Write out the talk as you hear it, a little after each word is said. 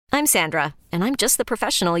I'm Sandra, and I'm just the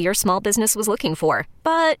professional your small business was looking for.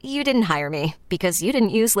 But you didn't hire me because you didn't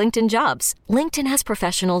use LinkedIn Jobs. LinkedIn has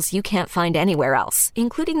professionals you can't find anywhere else,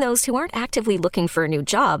 including those who aren't actively looking for a new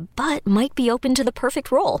job, but might be open to the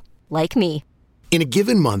perfect role, like me. In a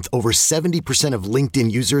given month, over 70% of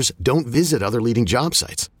LinkedIn users don't visit other leading job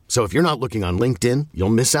sites. So if you're not looking on LinkedIn, you'll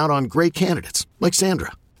miss out on great candidates like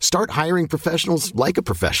Sandra. Start hiring professionals like a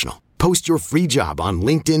professional. Post your free job on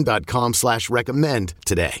linkedin.com/recommend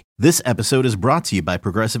today. This episode is brought to you by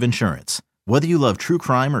Progressive Insurance. Whether you love true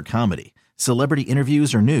crime or comedy, celebrity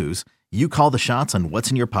interviews or news, you call the shots on what's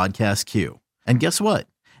in your podcast queue. And guess what?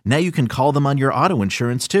 Now you can call them on your auto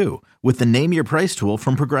insurance too with the Name Your Price tool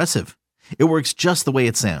from Progressive. It works just the way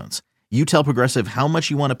it sounds. You tell Progressive how much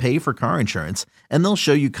you want to pay for car insurance, and they'll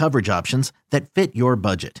show you coverage options that fit your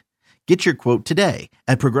budget. Get your quote today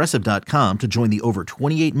at Progressive.com to join the over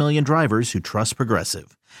 28 million drivers who trust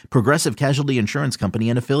Progressive. Progressive Casualty Insurance Company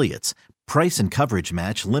and Affiliates. Price and coverage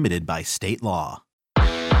match limited by state law.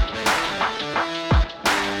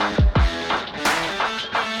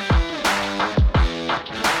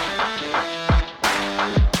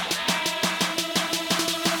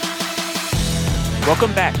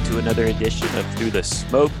 Welcome back to another edition of Through the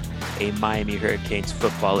Smoke, a Miami Hurricanes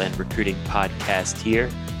football and recruiting podcast here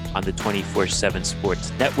on the 24/7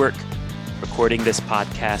 Sports Network. Recording this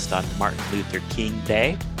podcast on Martin Luther King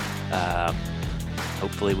Day.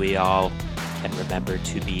 Hopefully we all can remember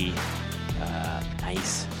to be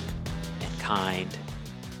nice and kind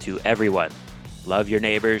to everyone. Love your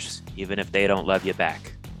neighbors, even if they don't love you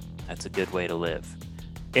back. That's a good way to live.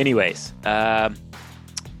 Anyways,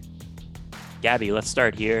 Gabby, let's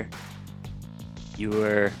start here. You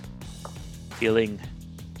were feeling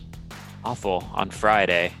awful on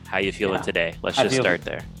Friday. How you feeling today? Let's just start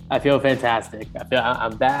there. I feel fantastic.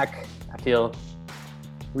 I'm back. I feel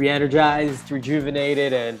re-energized,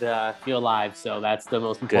 rejuvenated, and feel alive. So that's the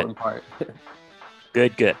most important part.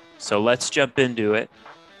 Good. So let's jump into it.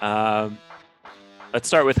 Let's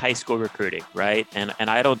start with high school recruiting, right? And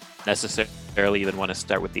I don't necessarily even want to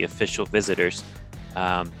start with the official visitors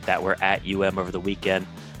that were at UM over the weekend,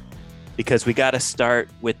 because we got to start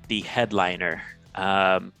with the headliner.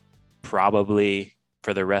 Probably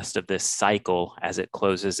for the rest of this cycle as it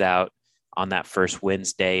closes out on that first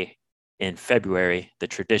Wednesday in February, the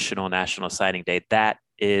traditional National Signing Day. That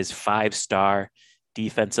is 5-star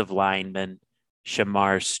defensive lineman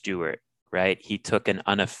Shemar Stewart, right? He took an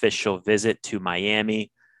unofficial visit to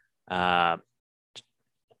Miami on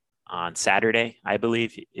Saturday, I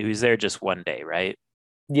believe. He was there just one day, right?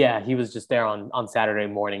 Yeah, he was just there on Saturday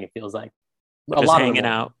morning, it feels like. Just hanging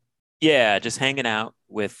out. Yeah, just hanging out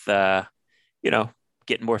with,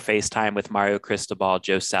 getting more FaceTime with Mario Cristobal,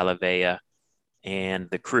 Joe Salavea, and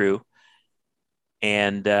the crew.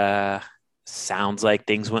 And sounds like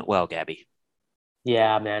things went well, Gabby.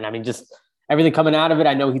 Yeah, man. I mean, just everything coming out of it.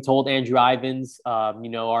 I know he told Andrew Ivins, our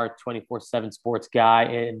 24/7 sports guy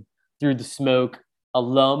and Through the Smoke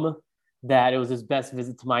alum, that it was his best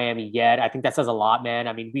visit to Miami yet. I think that says a lot, man.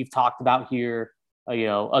 I mean, we've talked about here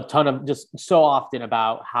a ton of just so often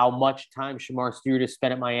about how much time Shemar Stewart has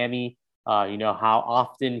spent at Miami, how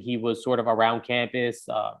often he was sort of around campus,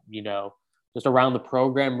 just around the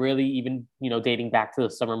program, really, even, dating back to the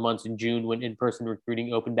summer months in June when in-person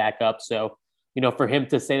recruiting opened back up. So, for him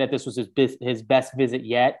to say that this was his best visit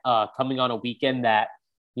yet, coming on a weekend that,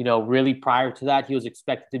 really prior to that, he was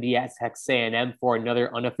expected to be at Texas A&M for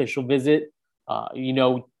another unofficial visit,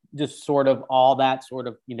 just sort of all that sort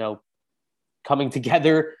of, coming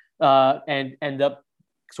together and end up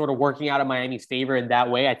sort of working out in Miami's favor in that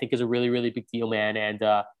way, I think is a really, really big deal, man. And,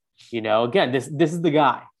 again, this is the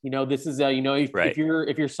guy, this is, if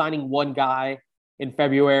you're signing one guy in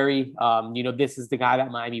February, this is the guy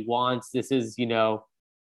that Miami wants. This is,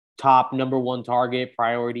 top number one target,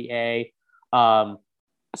 priority A.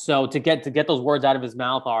 So to get those words out of his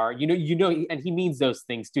mouth are, and he means those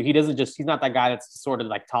things too. He's not that guy that's sort of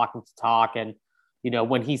like talking to talk. And,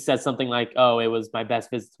 when he says something like, "Oh, it was my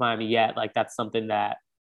best visit to Miami yet," like that's something that,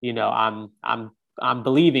 I'm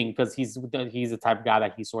believing, because he's the type of guy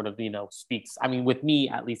that he sort of, speaks. I mean, with me,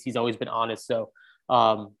 at least, he's always been honest. So,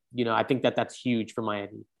 I think that's huge for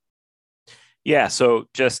Miami. Yeah. So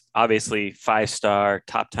just obviously 5-star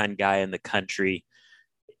top 10 guy in the country.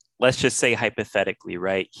 Let's just say hypothetically,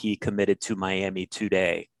 right? He committed to Miami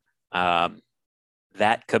today.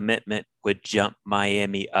 That commitment would jump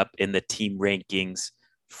Miami up in the team rankings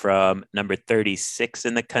from number 36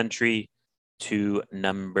 in the country to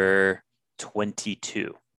number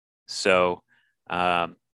 22. So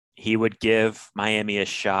he would give Miami a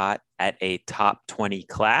shot at a top 20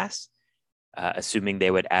 class. assuming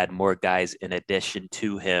they would add more guys in addition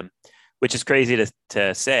to him, which is crazy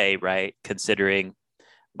to say, right? Considering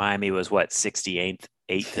Miami was 68th,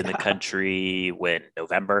 8th in the country when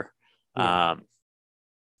November. Yeah.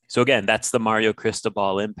 So again, that's the Mario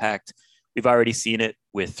Cristobal impact. We've already seen it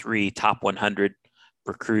with 3 top 100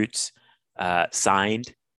 recruits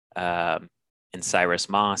signed in Cyrus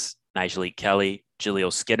Moss, Nigel Kelly,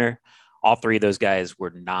 Jaleel Skinner. All 3 of those guys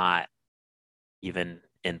were not even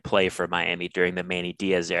in play for Miami during the Manny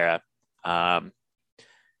Diaz era.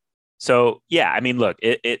 So yeah, I mean, look,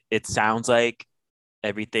 it sounds like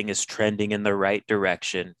everything is trending in the right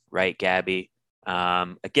direction, right, Gabby?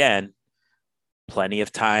 Again, plenty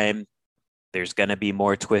of time. There's going to be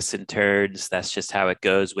more twists and turns. That's just how it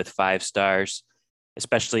goes with 5 stars,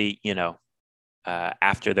 especially,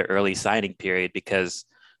 after the early signing period, because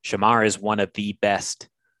Shamar is one of the best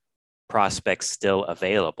prospects still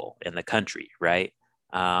available in the country, right?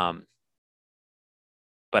 But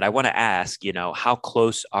I want to ask, how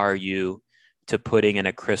close are you to putting in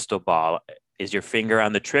a crystal ball? Is your finger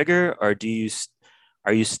on the trigger, or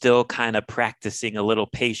are you still kind of practicing a little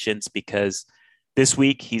patience because this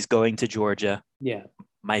week he's going to Georgia? Yeah.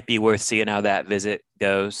 Might be worth seeing how that visit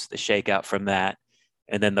goes, the shakeout from that.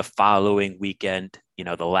 And then the following weekend,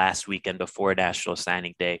 the last weekend before National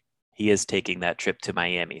Signing Day, he is taking that trip to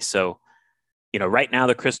Miami. So, right now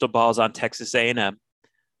the crystal ball is on Texas A&M.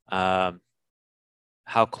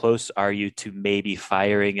 How close are you to maybe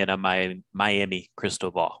firing in a Miami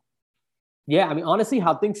crystal ball? Yeah, I mean, honestly,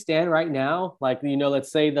 how things stand right now, like,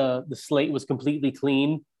 let's say the slate was completely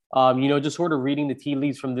clean. Just sort of reading the tea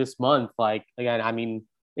leaves from this month, like, again, I mean,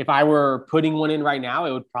 if I were putting one in right now,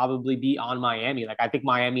 it would probably be on Miami. Like, I think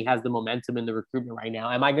Miami has the momentum in the recruitment right now.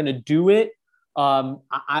 Am I going to do it? I'm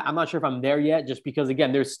not sure if I'm there yet, just because,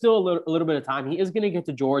 again, there's still a little bit of time. He is going to get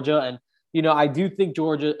to Georgia, and I do think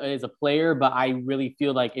Georgia is a player, but I really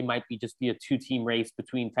feel like it might just be a 2-team race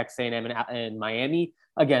between Texas A&M and Miami.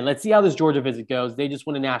 Again, let's see how this Georgia visit goes. They just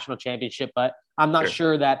won a national championship, but I'm not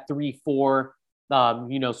sure that 3-4,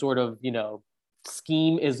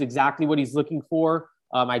 scheme is exactly what he's looking for.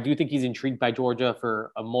 I do think he's intrigued by Georgia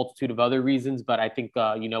for a multitude of other reasons, but I think,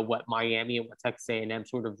 what Miami and what Texas A&M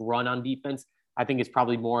sort of run on defense, I think is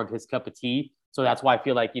probably more of his cup of tea. So that's why I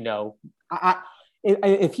feel like,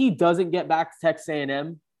 if he doesn't get back to Texas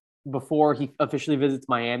A&M before he officially visits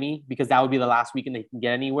Miami, because that would be the last weekend they can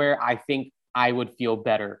get anywhere, I think I would feel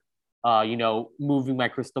better, moving my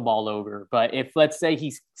crystal ball over. But if, let's say,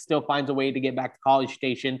 he still finds a way to get back to College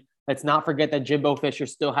Station, let's not forget that Jimbo Fisher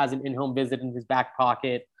still has an in-home visit in his back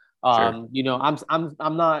pocket. I'm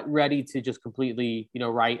not ready to just completely,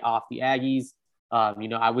 write off the Aggies.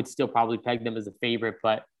 I would still probably peg them as a favorite,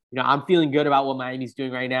 but I'm feeling good about what Miami's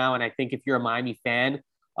doing right now. And I think if you're a Miami fan,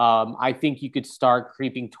 I think you could start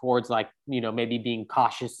creeping towards, like, maybe being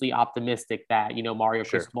cautiously optimistic that, Mario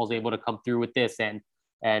Cristobal is able to come through with this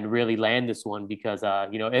and really land this one, because,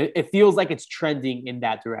 it feels like it's trending in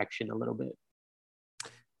that direction a little bit.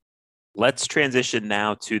 Let's transition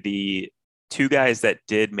now to the 2 guys that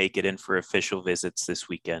did make it in for official visits this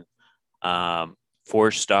weekend.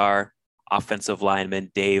 4-star offensive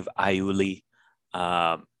lineman Dave Iuli,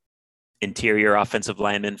 interior offensive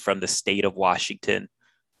lineman from the state of Washington,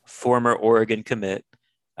 former Oregon commit,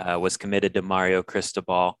 was committed to Mario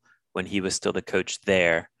Cristobal when he was still the coach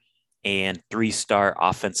there, and 3-star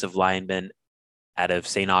offensive lineman out of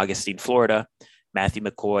St. Augustine, Florida, Matthew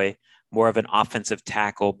McCoy, more of an offensive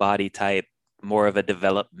tackle body type, more of a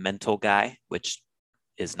developmental guy, which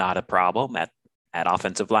is not a problem at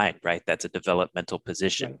offensive line, right? That's a developmental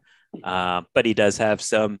position. Right. But he does have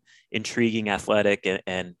some intriguing athletic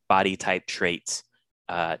and body type traits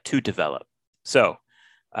to develop. So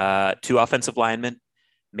 2 offensive linemen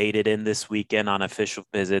made it in this weekend on official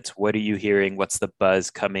visits. What are you hearing? What's the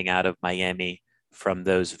buzz coming out of Miami from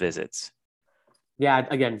those visits? Yeah,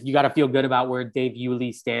 again, you got to feel good about where Dave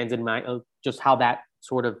Iuli stands in just how that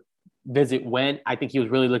sort of visit went. I think he was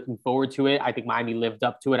really looking forward to it. I think Miami lived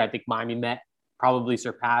up to it. I think Miami probably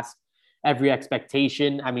surpassed every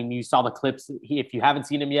expectation. I mean, you saw the clips. If you haven't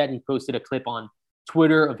seen him yet, he posted a clip on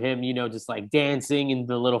Twitter of him, just like dancing in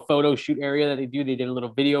the little photo shoot area that they do. They did a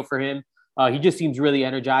little video for him. He just seems really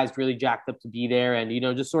energized, really jacked up to be there. And,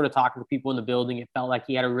 just sort of talking to people in the building, it felt like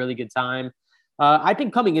he had a really good time. I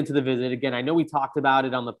think coming into the visit, again, I know we talked about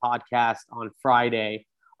it on the podcast on Friday,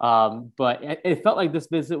 but it felt like this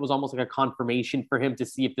visit was almost like a confirmation for him to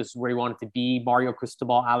see if this is where he wanted to be. Mario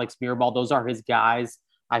Cristobal, Alex Mirabal, those are his guys.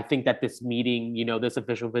 I think that this meeting, this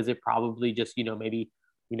official visit probably just, maybe,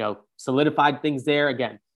 solidified things there.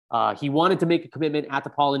 Again, He wanted to make a commitment at the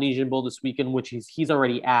Polynesian Bowl this weekend, which he's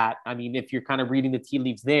already at. I mean, if you're kind of reading the tea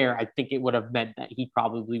leaves there, I think it would have meant that he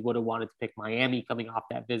probably would have wanted to pick Miami coming off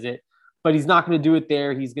that visit. But he's not going to do it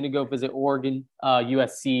there. He's going to go visit Oregon,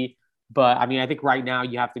 USC. But I mean, I think right now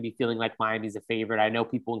you have to be feeling like Miami's a favorite. I know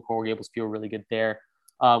people in Coral Gables feel really good there.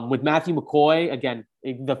 With Matthew McCoy, again,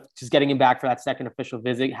 just getting him back for that second official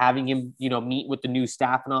visit, having him, meet with the new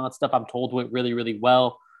staff and all that stuff, I'm told went really, really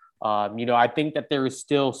well. I think that there is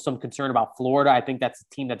still some concern about Florida. I think that's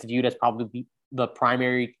a team that's viewed as probably the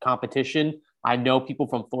primary competition. I know people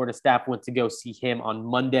from Florida staff went to go see him on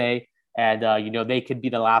Monday, and they could be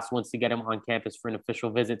the last ones to get him on campus for an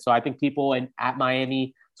official visit. So I think people at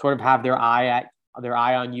Miami sort of have their eye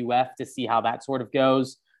on UF to see how that sort of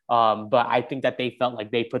goes. But I think that they felt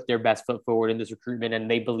like they put their best foot forward in this recruitment,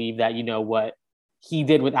 and they believe that what he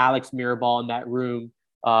did with Alex Mirabal in that room.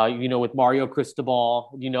 With Mario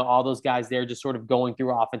Cristobal, all those guys there just sort of going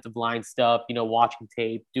through offensive line stuff, watching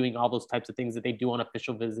tape, doing all those types of things that they do on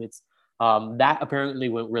official visits. That apparently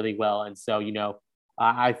went really well. And so,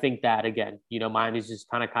 I think that, again, Miami's just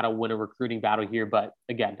kind of win a recruiting battle here. But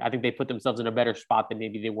again, I think they put themselves in a better spot than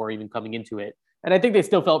maybe they were even coming into it. And I think they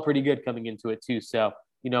still felt pretty good coming into it too. So,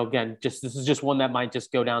 again, this is just one that might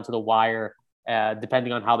just go down to the wire,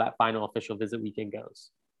 depending on how that final official visit weekend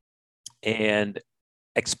goes. And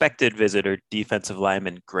expected visitor, defensive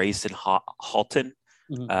lineman Grayson Halton,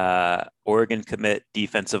 Oregon commit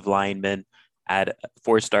defensive lineman, at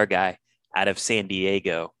 4-star guy out of San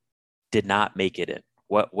Diego, did not make it in.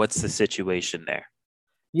 What's the situation there?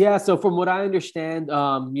 Yeah, so from what I understand,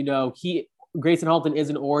 Grayson Halton is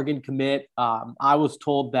an Oregon commit. I was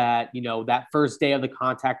told that, that first day of the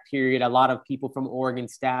contact period, a lot of people from Oregon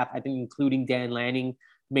staff, I think including Dan Lanning,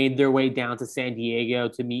 made their way down to San Diego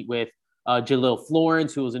to meet with Jalil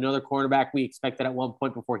Florence, who was another cornerback we expected at one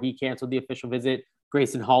point before he canceled the official visit.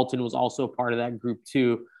 Grayson Halton was also a part of that group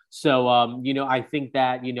too. So, I think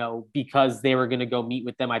that, because they were going to go meet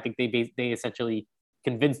with them, I think they essentially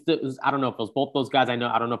convinced I don't know if it was both those guys. I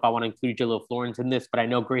don't know if I want to include Jalil Florence in this, but I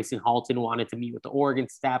know Grayson Halton wanted to meet with the Oregon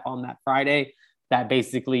staff on that Friday. That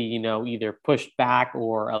basically, either pushed back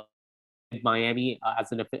or Miami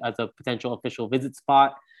as a potential official visit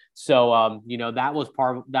spot. So,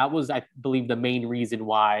 that was, I believe, the main reason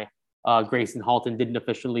why Grayson Halton didn't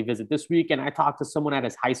officially visit this week. And I talked to someone at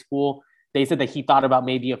his high school. They said that he thought about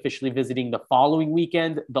maybe officially visiting the following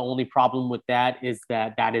weekend. The only problem with that is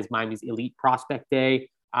that is Miami's elite prospect day.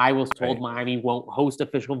 I was told Miami won't host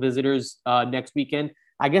official visitors next weekend.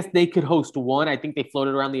 I guess they could host one. I think they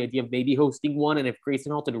floated around the idea of maybe hosting one. And if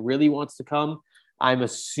Grayson Halton really wants to come, I'm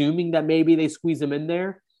assuming that maybe they squeeze him in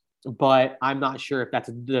there. But I'm not sure if that's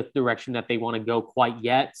the direction that they want to go quite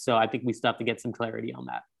yet. So I think we still have to get some clarity on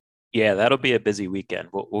that. Yeah, that'll be a busy weekend.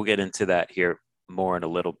 We'll get into that here more in a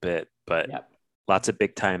little bit, but lots of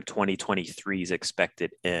big time 2023s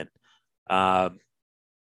expected in.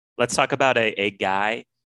 Let's talk about a guy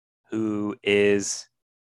who is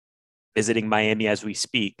visiting Miami as we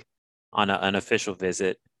speak on an official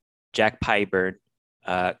visit. Jack Pyburn,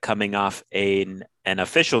 coming off an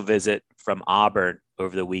official visit from Auburn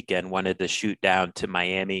over the weekend, wanted to shoot down to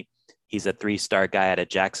Miami. He's a 3-star guy at a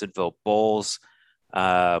Jacksonville Bulls.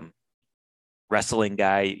 Wrestling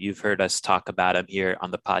guy. You've heard us talk about him here on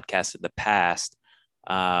the podcast in the past.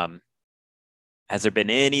 Has there been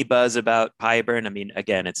any buzz about Pyburn? I mean,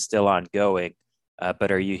 again, it's still ongoing, but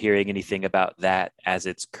are you hearing anything about that as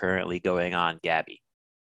it's currently going on, Gabby?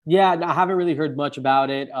 Yeah, I haven't really heard much about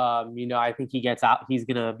it. I think he gets out. He's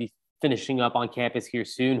going to be finishing up on campus here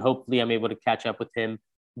soon. Hopefully I'm able to catch up with him.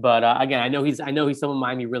 But again, I know he's someone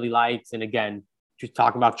Miami really likes. And again, just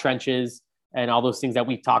talking about trenches and all those things that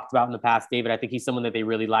we've talked about in the past, David, I think he's someone that they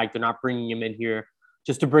really like. They're not bringing him in here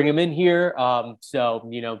just to bring him in here.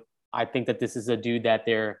 So, I think that this is a dude that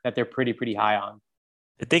they're pretty high on.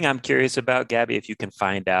 The thing I'm curious about, Gabby, if you can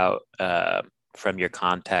find out from your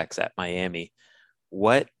contacts at Miami,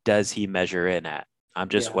 what does he measure in at? I'm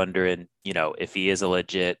just wondering, if he is a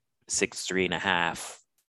legit 6'3.5",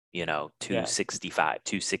 265,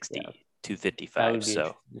 260, 255.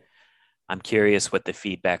 So I'm curious what the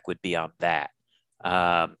feedback would be on that.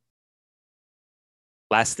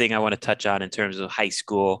 Last thing I want to touch on in terms of high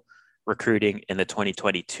school recruiting in the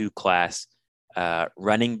 2022 class,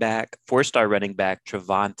 running back, 4-star running back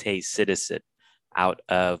Travante Citizen out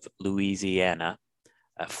of Louisiana,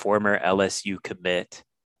 a former LSU commit,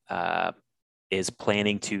 is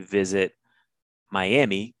planning to visit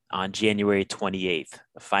Miami on January 28th,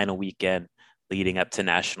 the final weekend leading up to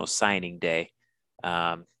National Signing Day.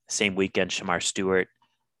 Same weekend, Shamar Stewart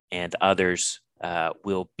and others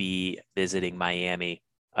will be visiting Miami.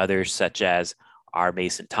 Others such as are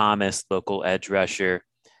Mason Thomas, local edge rusher,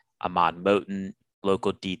 Ahmad Moten,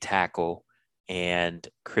 local D tackle, and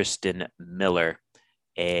Kristen Miller,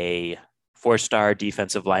 a 4-star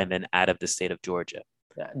defensive lineman out of the state of Georgia.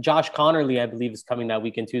 Yeah. Josh Connerly, I believe, is coming that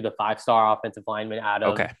weekend too, the 5-star offensive lineman out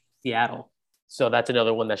of Seattle. So that's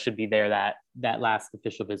another one that should be there that last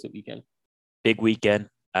official visit weekend. Big weekend.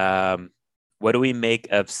 What do we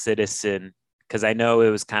make of Citizen? Because I know it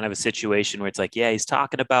was kind of a situation where it's like, yeah, he's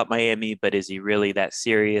talking about Miami, but is he really that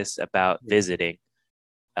serious about visiting?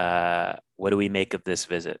 What do we make of this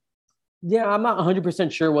visit? Yeah, I'm not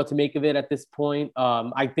 100% sure what to make of it at this point.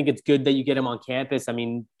 I think it's good that you get him on campus. I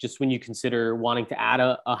mean, just when you consider wanting to add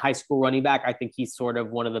a high school running back, I think he's sort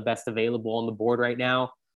of one of the best available on the board right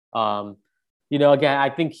now. Again, I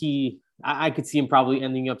think I could see him probably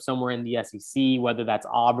ending up somewhere in the SEC, whether that's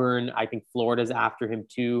Auburn. I think Florida's after him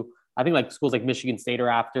too. I think like schools like Michigan State are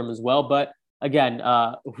after him as well. But again,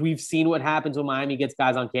 we've seen what happens when Miami gets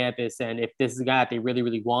guys on campus. And if this is a guy that they really,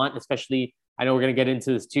 really want, especially – I know we're going to get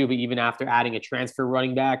into this too, but even after adding a transfer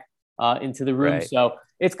running back into the room. Right. So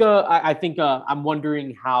it's going to, I think I'm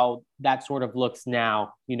wondering how that sort of looks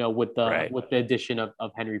now, with the addition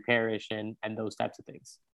of Henry Parrish and those types of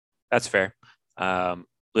things. That's fair.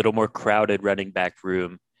 Little more crowded running back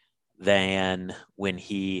room than when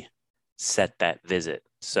he set that visit.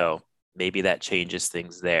 So maybe that changes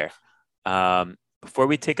things there. Before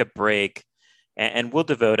we take a break, and we'll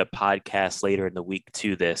devote a podcast later in the week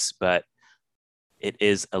to this, but it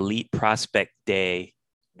is Elite Prospect Day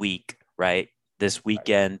week, right? This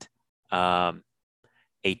weekend, a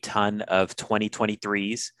ton of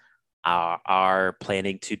 2023s are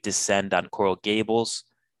planning to descend on Coral Gables.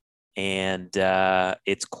 And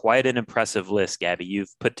it's quite an impressive list, Gabby.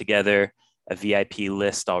 You've put together a VIP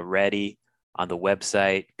list already on the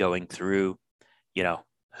website, going through,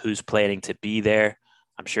 who's planning to be there.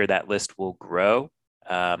 I'm sure that list will grow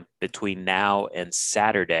between now and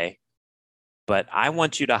Saturday. But I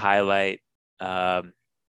want you to highlight, because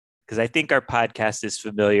I think our podcast is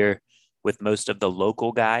familiar with most of the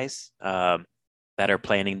local guys that are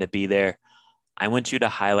planning to be there. I want you to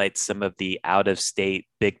highlight some of the out-of-state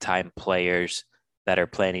big-time players that are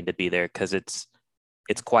planning to be there, because it's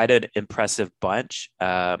quite an impressive bunch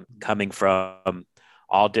coming from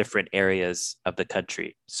all different areas of the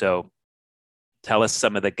country. So tell us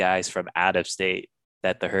some of the guys from out-of-state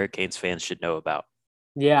that the Hurricanes fans should know about.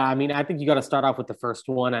 Yeah, I mean, I think you got to start off with the first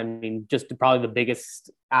one. I mean, just probably the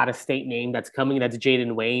biggest out-of-state name that's coming, that's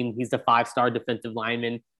Jaden Wayne. He's the 5-star defensive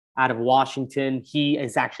lineman out of Washington. He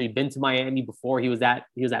has actually been to Miami before. He was at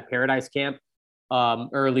Paradise Camp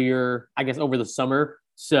earlier, I guess, over the summer.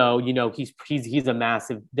 So, he's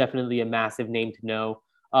definitely a massive name to know.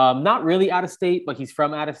 Not really out of state, but he's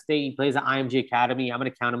from out of state. He plays at IMG Academy. I'm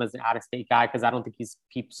going to count him as an out-of-state guy because I don't think he's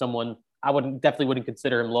someone I definitely wouldn't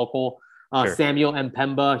consider him local. Sure. Samuel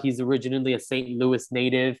Mpemba, he's originally a St. Louis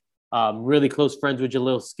native, really close friends with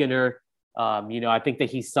Jaleel Skinner. I think that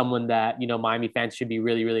he's someone that, Miami fans should be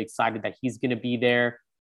really, really excited that he's going to be there.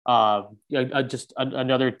 Just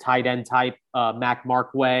another tight end type, Mac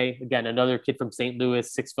Markway, again, another kid from St. Louis,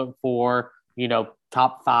 6'4",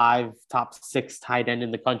 top 5, top 6 tight end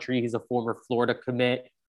in the country. He's a former Florida commit.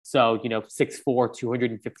 So, 6'4",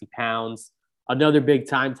 250 pounds. Another big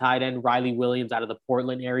time tight end, Riley Williams out of the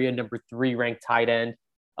Portland area, number 3 ranked tight end,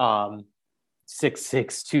 6'6",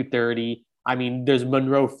 230. I mean, there's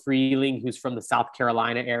Monroe Freeling, who's from the South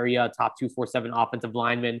Carolina area, top 247 offensive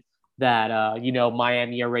lineman that,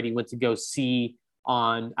 Miami already went to go see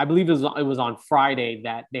on, I believe it was on Friday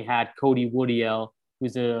that they had Cody Woodiel,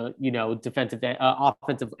 who's a,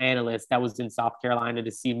 offensive analyst that was in South Carolina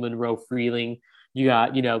to see Monroe Freeling. You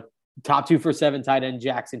got, top 247 tight end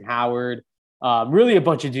Jackson Howard. Really a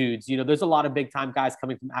bunch of dudes. There's a lot of big time guys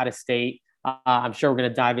coming from out of state. I'm sure we're going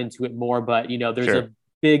to dive into it more, but there's a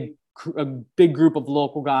big group of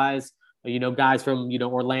local guys. Guys from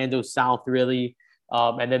Orlando South, really,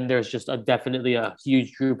 and then there's just definitely a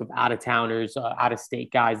huge group of out of towners, out of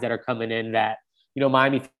state guys that are coming in that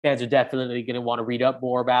Miami fans are definitely going to want to read up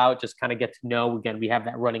more about. Just kind of get to know. Again, we have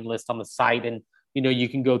that running list on the site, and you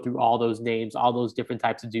can go through all those names, all those different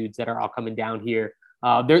types of dudes that are all coming down here.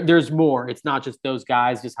 There's more. It's not just those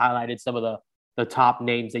guys. Just highlighted some of the top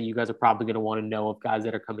names that you guys are probably going to want to know of guys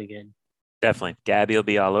that are coming in. Definitely. Gabby will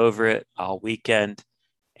be all over it all weekend.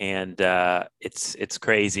 And it's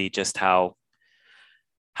crazy just how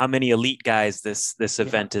many elite guys this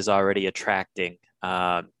event is already attracting.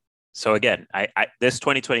 So again, I this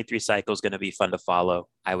 2023 cycle is going to be fun to follow.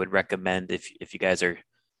 I would recommend if you guys are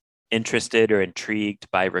interested or intrigued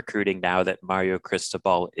by recruiting now that Mario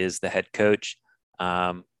Cristobal is the head coach,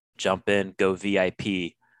 jump in, go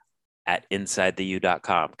VIP at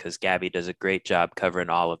InsideTheU.com, because Gabby does a great job covering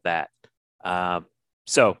all of that.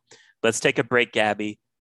 So let's take a break, Gabby,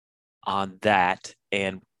 on that.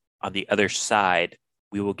 And on the other side,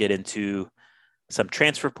 we will get into some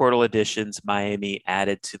transfer portal additions Miami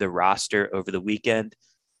added to the roster over the weekend,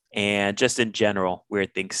 and just in general, where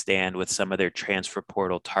things stand with some of their transfer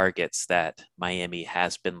portal targets that Miami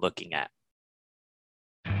has been looking at.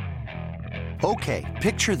 Okay,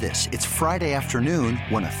 picture this. It's Friday afternoon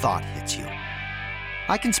when a thought hits you.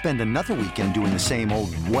 I can spend another weekend doing the same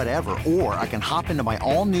old whatever, or I can hop into my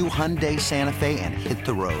all-new Hyundai Santa Fe and hit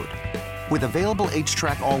the road. With available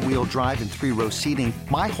H-Track all-wheel drive and 3-row seating,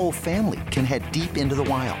 my whole family can head deep into the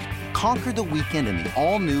wild. Conquer the weekend in the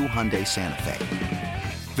all-new Hyundai Santa Fe.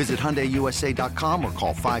 Visit HyundaiUSA.com or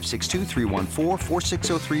call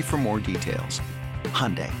 562-314-4603 for more details.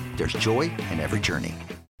 Hyundai, there's joy in every journey.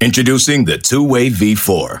 Introducing the Two-Way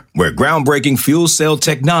V4, where groundbreaking fuel cell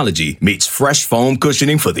technology meets fresh foam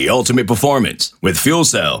cushioning for the ultimate performance. With Fuel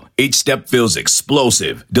Cell, each step feels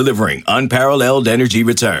explosive, delivering unparalleled energy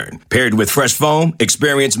return. Paired with fresh foam,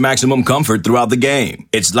 experience maximum comfort throughout the game.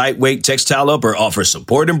 Its lightweight textile upper offers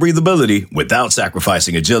support and breathability without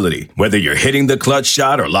sacrificing agility. Whether you're hitting the clutch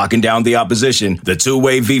shot or locking down the opposition, the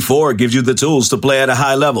Two-Way V4 gives you the tools to play at a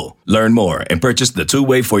high level. Learn more and purchase the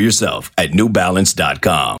Two-Way for yourself at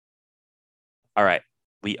NewBalance.com. All right,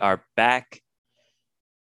 we are back.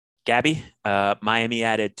 Gabby, Miami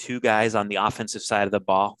added 2 guys on the offensive side of the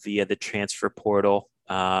ball via the transfer portal.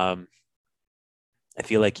 I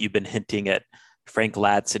feel like you've been hinting at Frank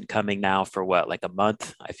Ladson coming now for what, like a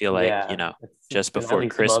month? I feel like, just before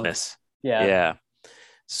Christmas. Yeah.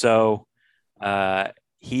 So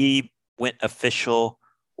he went official,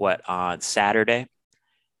 on Saturday,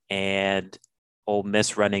 and Ole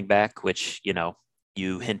Miss running back, which,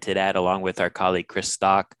 you hinted at along with our colleague Chris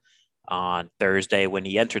Stock on Thursday when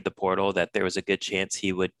he entered the portal that there was a good chance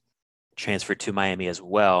he would transfer to Miami as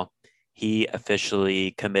well. He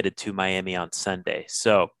officially committed to Miami on Sunday.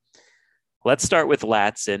 So let's start with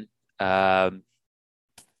Ladson, top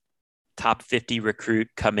 50 recruit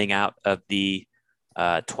coming out of the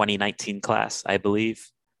 2019 class, I believe.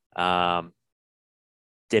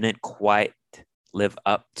 Didn't quite live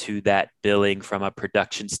up to that billing from a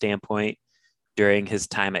production standpoint during his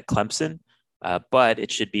time at Clemson. But it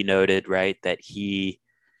should be noted, right, that he's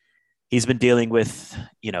been dealing with,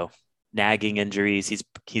 nagging injuries.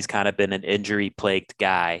 He's kind of been an injury-plagued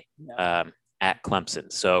guy at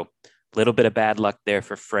Clemson. So a little bit of bad luck there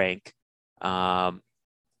for Frank. So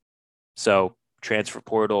transfer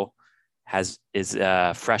portal is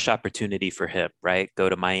a fresh opportunity for him, right? Go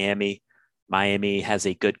to Miami. Miami has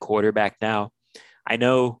a good quarterback now. I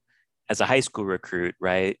know as a high school recruit,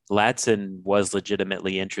 right, Ladson was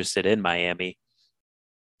legitimately interested in Miami,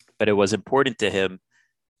 but it was important to him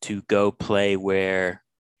to go play where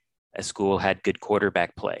a school had good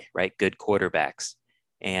quarterback play, right? Good quarterbacks.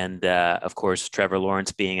 And of course, Trevor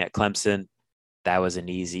Lawrence being at Clemson, that was an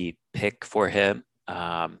easy pick for him.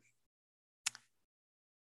 But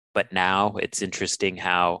now it's interesting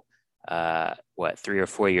how, 3 or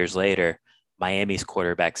 4 years later, Miami's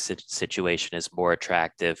quarterback situation is more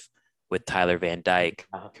attractive with Tyler Van Dyke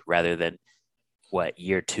rather than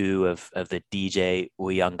year 2 of the DJ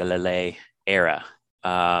Uiagalelei era.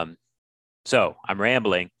 So I'm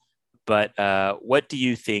rambling, but what do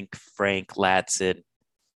you think Frank Ladson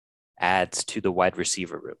adds to the wide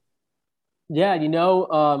receiver room? Yeah, I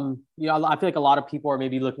feel like a lot of people are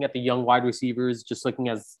maybe looking at the young wide receivers, just looking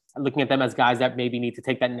at them as guys that maybe need to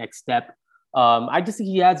take that next step. I just think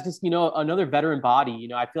he adds another veteran body.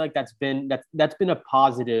 I feel like that's been a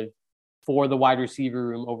positive for the wide receiver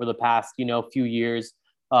room over the past, few years.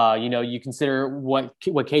 You consider what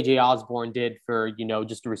KJ Osborne did for,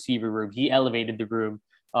 just the receiver room. He elevated the room.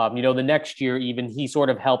 The next year, even he sort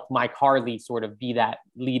of helped Mike Harley sort of be that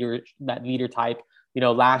leader type.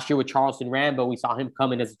 Last year with Charleston Rambo, we saw him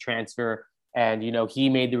come in as a transfer and, he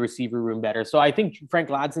made the receiver room better. So I think Frank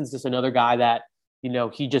Ladson's just another guy that,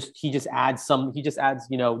 he just adds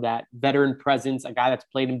that veteran presence, a guy that's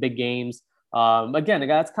played in big games. Again, a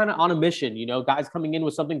guy that's kind of on a mission, guys coming in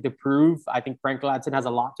with something to prove. I think Frank Ladson has a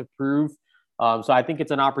lot to prove. So I think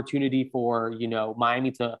it's an opportunity for,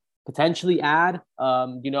 Miami to potentially add. I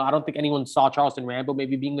don't think anyone saw Charleston Rambo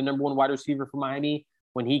maybe being the number 1 wide receiver for Miami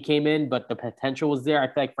when he came in, but the potential was there. I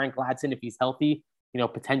feel like Frank Ladson, if he's healthy,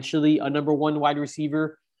 potentially a number 1 wide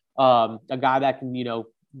receiver, a guy that can,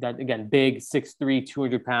 that again, big, 6'3",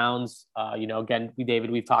 200 pounds. Again,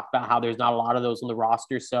 we've talked about how there's not a lot of those on the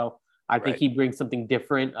roster. So I think he brings something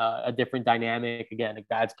different, a different dynamic. Again, a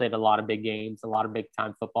guy that's played a lot of big games, a lot of big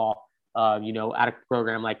time football. At a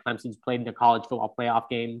program like Clemson's played in the college football playoff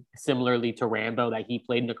game, similarly to Rambo, that he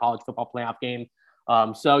played in the college football playoff game.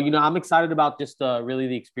 I'm excited about just really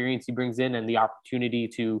the experience he brings in and the opportunity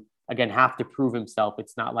to, again, have to prove himself.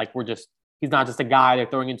 It's not like he's not just a guy they're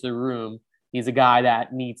throwing into the room. He's a guy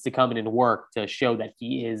that needs to come in and work to show that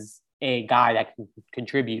he is a guy that can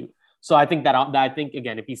contribute. So I think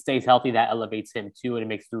again, if he stays healthy, that elevates him too, and it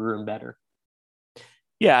makes the room better.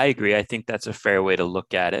 Yeah, I agree. I think that's a fair way to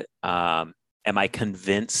look at it. Am I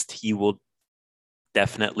convinced he will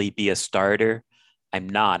definitely be a starter? I'm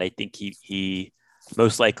not. I think he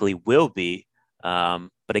most likely will be.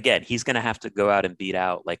 But again, he's going to have to go out and beat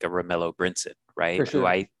out like a Romello Brinson, right? For sure. Who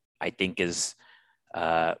I think is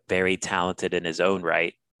very talented in his own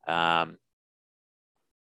right.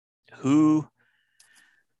 Who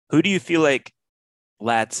do you feel like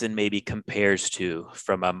Ladson maybe compares to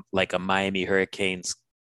from a Miami Hurricanes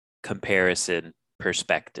comparison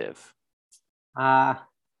perspective? I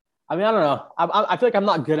don't know. I feel like I'm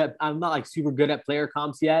not like super good at player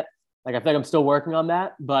comps yet. Like I feel like I'm still working on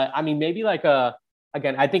that. But I mean, maybe like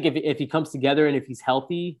again, I think if he comes together and if he's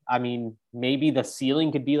healthy, I mean, maybe the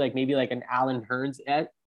ceiling could be like maybe like an Allen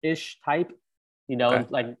Hurns-ish type, Okay.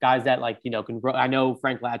 like guys that like, can grow. I know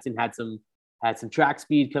Frank Ladson had some track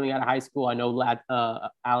speed coming out of high school. I know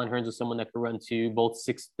Allen Hurns was someone that could run too, both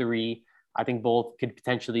 6'3". I think both could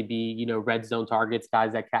potentially be, red zone targets,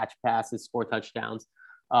 guys that catch passes, score touchdowns,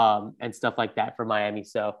 and stuff like that for Miami.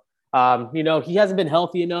 So, he hasn't been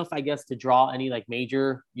healthy enough, I guess, to draw any like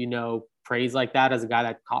major, praise like that as a guy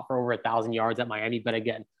that caught for over 1,000 yards at Miami. But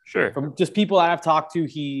again, Sure. from just people that I've talked to,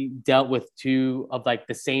 he dealt with two of like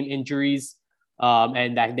the same injuries,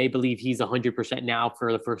 and that they believe he's 100% now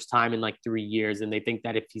for the first time in like 3 years. And they think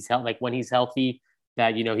that if he's when he's healthy,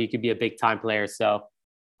 that, he could be a big time player. So,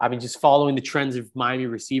 I mean, just following the trends of Miami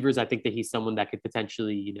receivers, I think that he's someone that could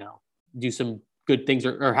potentially, do some good things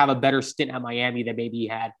or have a better stint at Miami than maybe he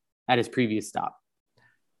had at his previous stop.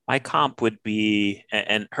 My comp would be,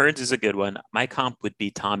 and Hurns is a good one. My comp would be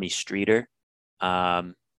Tommy Streeter.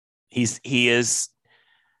 Tommy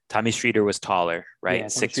Streeter was taller, right? Yeah,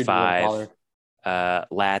 6'5".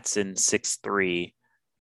 Ladson 6'3".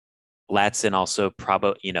 Ladson also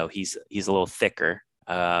probably, he's a little thicker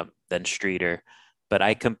than Streeter, but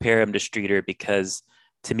I compare him to Streeter because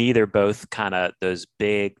to me they're both kind of those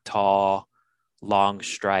big, tall, long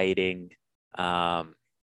striding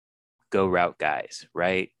go route guys,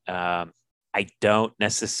 right? I don't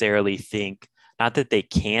necessarily think, not that they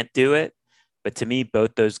can't do it, but to me,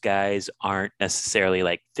 both those guys aren't necessarily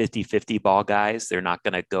like 50-50 ball guys. They're not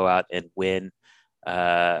going to go out and win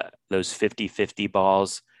those 50-50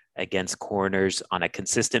 balls against corners on a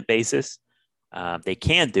consistent basis. They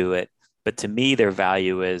can do it, but to me, their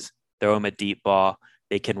value is throw them a deep ball.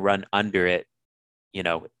 They can run under it.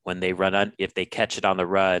 When they if they catch it on the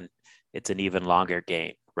run, it's an even longer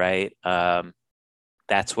game, right?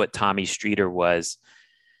 That's what Tommy Streeter was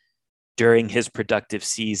during his productive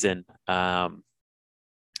season. I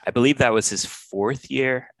believe that was his 4th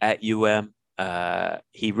year at UM.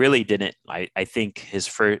 He really didn't. I think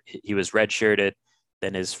he was redshirted.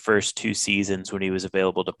 Then his first 2 seasons when he was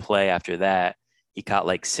available to play after that, he caught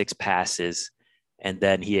like 6 passes, and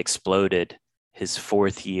then he exploded his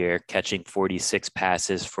 4th year, catching 46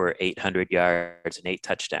 passes for 800 yards and 8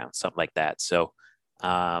 touchdowns, something like that. So,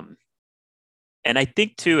 and I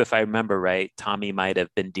think too, if I remember right, Tommy might have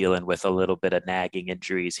been dealing with a little bit of nagging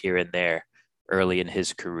injuries here and there early in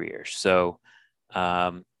his career. So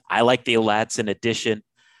I like the Ladson addition.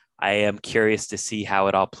 I am curious to see how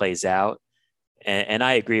it all plays out. And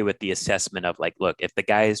I agree with the assessment of like, look, if the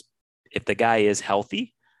guy is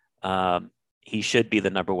healthy, he should be the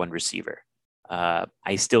number 1 receiver.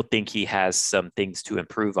 I still think he has some things to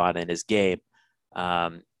improve on in his game.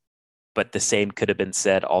 But the same could have been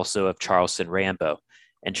said also of Charleston Rambo.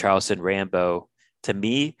 And Charleston Rambo, to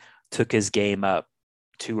me, took his game up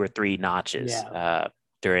 2 or 3 notches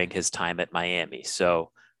during his time at Miami.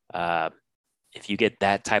 So if you get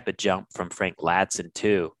that type of jump from Frank Ladson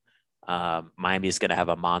too, Miami is going to have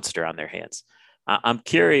a monster on their hands. I'm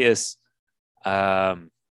curious, and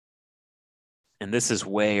this is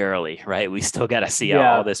way early, right? We still got to see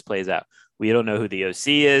how all this plays out. We don't know who the OC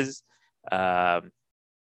is.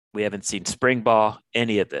 We haven't seen spring ball,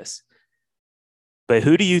 any of this. But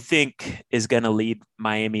who do you think is going to lead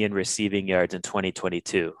Miami in receiving yards in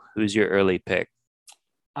 2022? Who's your early pick?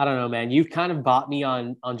 I don't know, man. You've kind of bought me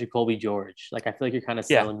on Jacoby George. Like, I feel like you're kind of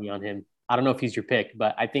selling me on him. I don't know if he's your pick,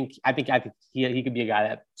 but I think he could be a guy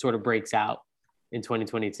that sort of breaks out in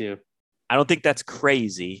 2022. I don't think that's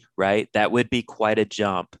crazy, right? That would be quite a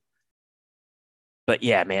jump. But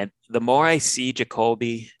yeah, man, the more I see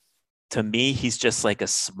Jacoby, to me, he's just like a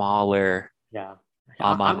smaller Yeah.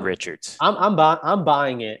 Amon Richards. I'm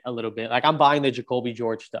buying it a little bit. Like I'm buying the Jacoby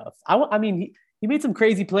George stuff. I mean, he made some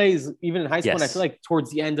crazy plays even in high school. Yes. And I feel like towards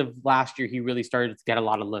the end of last year, he really started to get a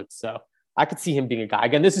lot of looks. So I could see him being a guy.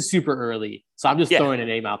 Again, this is super early. So I'm just throwing a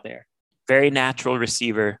name out there. Very natural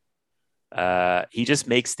receiver. He just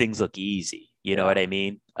makes things look easy. You know what I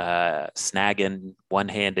mean? Snagging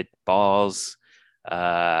one-handed balls.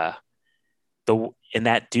 In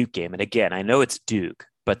that Duke game. And again, I know it's Duke,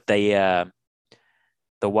 but the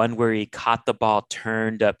one where he caught the ball,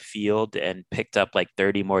 turned upfield, and picked up like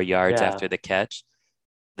 30 more yards after the catch,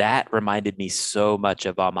 that reminded me so much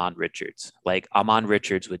of Amon Richards. Like Amon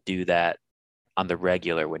Richards would do that on the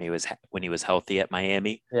regular when he was healthy at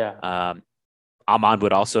Miami. Yeah. Amon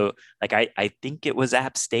would also, like, I think it was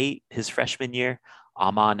App State his freshman year.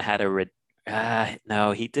 Amon had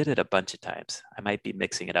no, he did it a bunch of times. I might be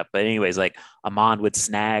mixing it up. But anyways, like Amon would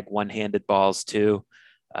snag one-handed balls too.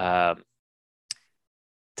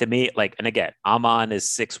 To me, like, and again, Amon is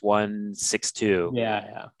 6'1", 6'2".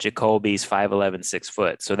 Yeah. Jacoby's 5'11", 6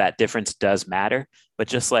 foot. So that difference does matter. But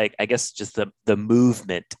just like, I guess just the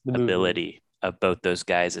movement ability of both those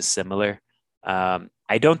guys is similar. I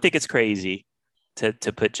don't think it's crazy to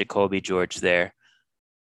put Jacoby George there.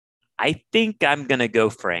 I think I'm going to go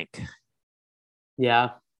Frank.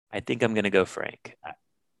 Yeah. I think I'm going to go Frank.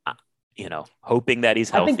 Hoping that he's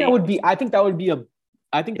healthy. I think that would be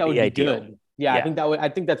ideal. good. Yeah, I think that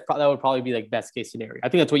would probably be like best case scenario. I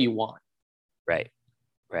think that's what you want. Right.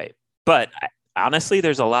 But honestly,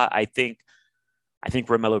 there's a lot. I think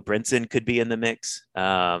Romello Brinson could be in the mix.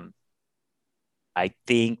 Look,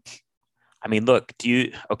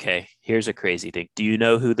 here's a crazy thing. Do you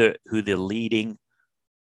know who the leading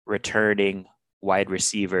returning wide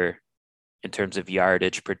receiver in terms of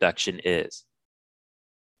yardage production is?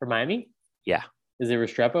 For Miami? Yeah. Is it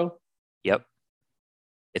Restrepo? Yep.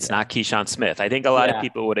 It's not Keyshawn Smith. I think a lot of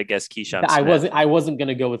people would have guessed Keyshawn Smith. I wasn't going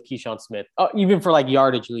to go with Keyshawn Smith. Even for like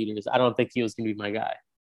yardage leaders, I don't think he was going to be my guy.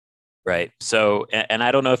 Right. So, and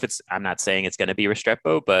I don't know if I'm not saying it's going to be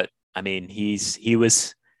Restrepo, but I mean, he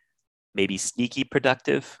was maybe sneaky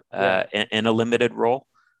productive in a limited role.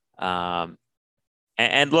 And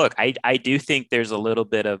look, I do think there's a little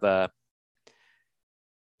bit of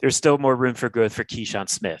there's still more room for growth for Keyshawn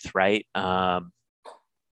Smith, right?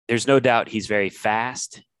 There's no doubt he's very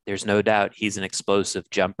fast. There's no doubt he's an explosive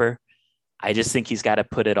jumper. I just think he's got to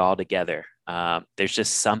put it all together. There's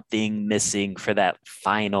just something missing for that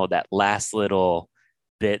last little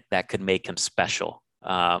bit that could make him special.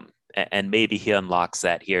 And maybe he unlocks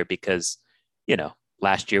that here because,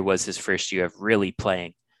 last year was his first year of really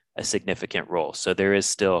playing a significant role. So there is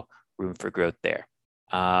still room for growth there.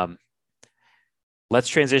 Let's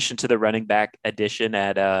transition to the running back addition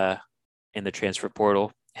in the transfer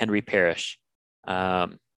portal, Henry Parrish.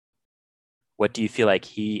 What do you feel like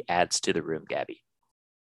he adds to the room, Gabby?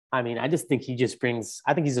 I mean, I just think he just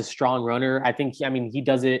I think he's a strong runner. He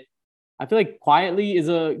does it. I feel like quietly is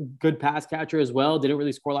a good pass catcher as well. Didn't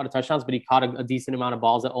really score a lot of touchdowns, but he caught a decent amount of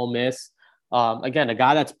balls at Ole Miss. Again, a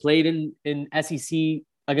guy that's played in SEC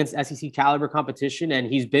against SEC caliber competition, and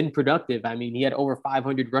he's been productive. I mean, he had over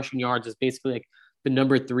 500 rushing yards as basically like the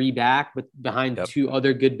number 3 back, but behind 2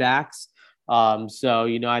 other good backs. So,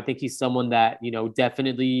 I think he's someone that,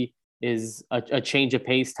 definitely is a change of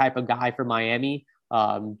pace type of guy for Miami.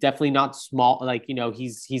 Definitely not small. Like,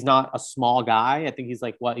 he's not a small guy. I think he's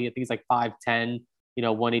like, I think he's like 5'10",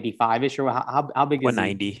 185-ish, or how big is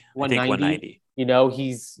 190. he? 190.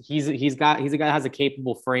 He's a guy that has a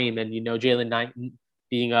capable frame, and, Jalen Knighton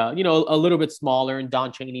being a little bit smaller, and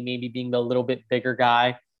Don Chaney maybe being the little bit bigger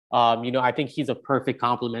guy. I think he's a perfect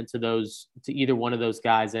complement to either one of those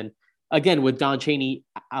guys. And again, with Don Chaney,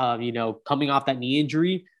 coming off that knee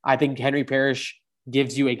injury, I think Henry Parrish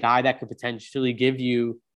gives you a guy that could potentially give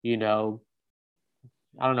you, 15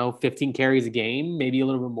 carries a game, maybe a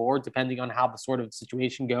little bit more, depending on how the sort of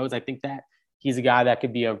situation goes. I think that he's a guy that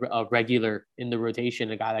could be a regular in the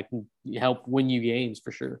rotation, a guy that can help win you games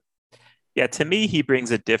for sure. Yeah, to me, he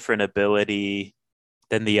brings a different ability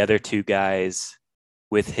than the other 2 guys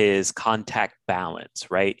with his contact balance,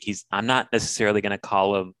 right? I'm not necessarily going to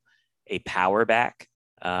call him a power back,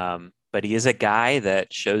 but he is a guy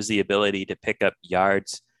that shows the ability to pick up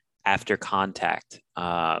yards after contact,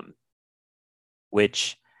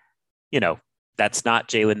 which, that's not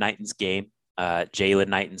Jalen Knighton's game. Jalen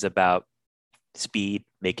Knighton's about speed,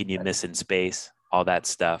 making you miss in space, all that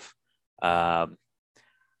stuff. And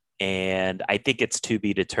I think it's to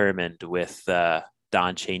be determined with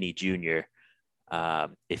Don Chaney Jr.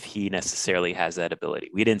 If he necessarily has that ability.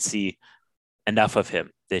 We didn't see enough of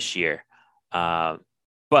him this year.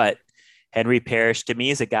 But Henry Parrish to me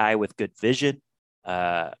is a guy with good vision,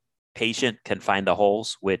 patient, can find the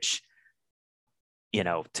holes, which,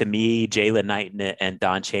 to me, Jalen Knighton and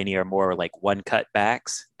Don Chaney are more like one cut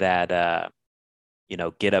backs that,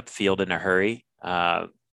 get upfield in a hurry.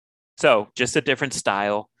 So just a different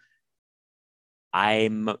style.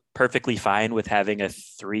 I'm perfectly fine with having a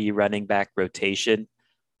 3 running back rotation.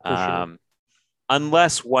 Sure.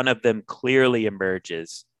 Unless one of them clearly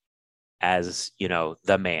emerges as,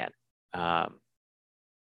 the man.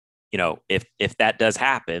 If that does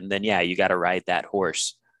happen, then yeah, you got to ride that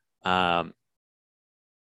horse. But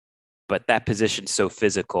that position's so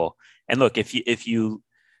physical. And look, if you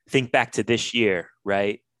think back to this year,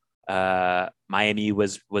 right? Miami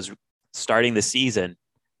was starting the season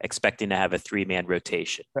expecting to have a 3-man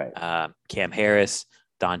rotation. Right. Cam Harris,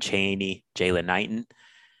 Don Chaney, Jalen Knighton.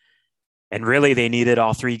 And really they needed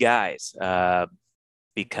all 3 guys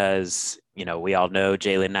because, we all know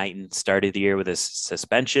Jalen Knighton started the year with a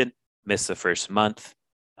suspension, missed the first month.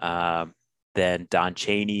 Then Don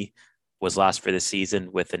Chaney was lost for the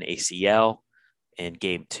season with an ACL in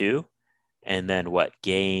game 2. And then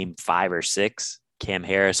game 5 or 6, Cam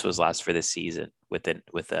Harris was lost for the season with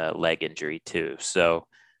a leg injury too. So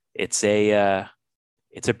it's a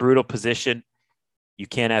brutal position. You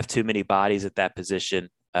can't have too many bodies at that position.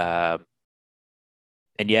 And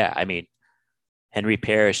yeah, I mean, Henry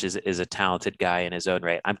Parrish is a talented guy in his own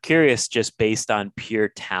right. I'm curious, just based on pure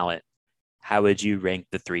talent, how would you rank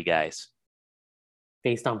the 3 guys?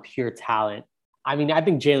 Based on pure talent, I mean, I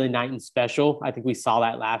think Jalen Knighton's special. I think we saw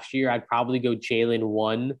that last year. I'd probably go Jalen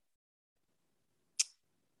 1.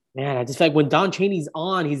 Man, I just feel like when Don Chaney's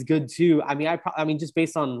on, he's good too. I mean, just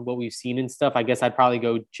based on what we've seen and stuff, I guess I'd probably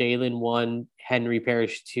go Jalen 1, Henry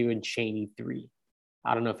Parrish 2, and Chaney 3.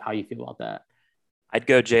 I don't know how you feel about that. I'd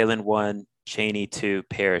go Jalen 1, Chaney 2,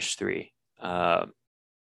 Parrish 3. And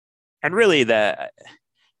really they're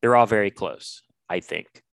all very close, I think.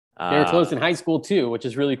 They were close in high school too, which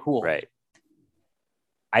is really cool. Right.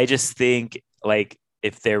 I just think, like,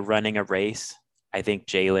 if they're running a race, I think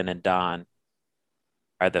Jalen and Don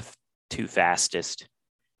are the 2 fastest.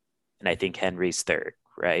 And I think Henry's 3rd,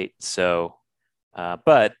 right? So,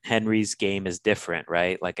 but Henry's game is different,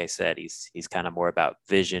 right? Like I said, he's kind of more about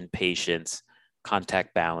vision, patience,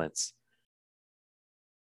 contact balance.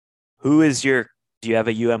 Do you have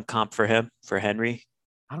a comp for Henry?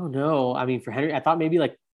 I don't know. I mean, for Henry, I thought maybe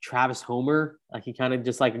like Travis Homer, like he kind of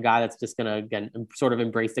just like a guy that's just going to, again, sort of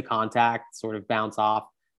embrace the contact, sort of bounce off.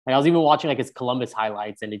 Like I was even watching like his Columbus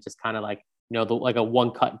highlights and it just kind of like, like a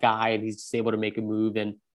one cut guy and he's just able to make a move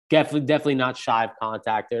and definitely not shy of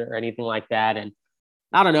contact or anything like that. And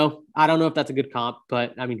I don't know. I don't know if that's a good comp,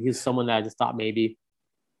 but I mean, he's someone that I just thought maybe.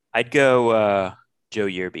 I'd go Joe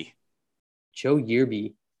Yearby. Joe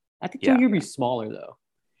Yearby. I think Joe Yearby's smaller though.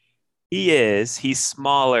 He is. He's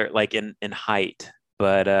smaller, like in height,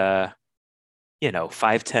 but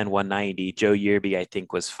 5'10", 190. Joe Yearby, I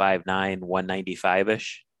think, was 5'9",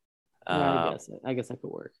 195-ish. I guess that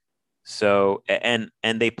could work. So, and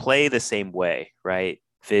they play the same way, right?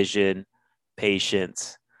 Vision,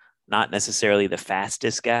 patience, not necessarily the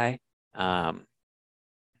fastest guy, but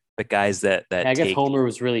guys that I guess Homer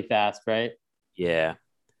was really fast, right? Yeah.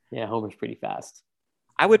 Yeah, Homer's pretty fast.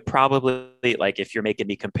 I would probably, like, if you're making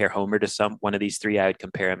me compare Homer to one of these 3, I would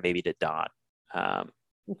compare him maybe to Don. Okay,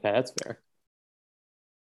 that's fair.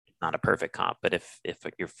 Not a perfect comp, but if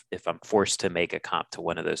I'm forced to make a comp to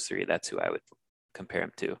one of those 3, that's who I would compare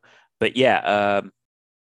him to. But yeah,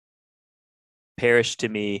 Parrish to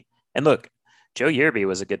me, and look, Joe Yearby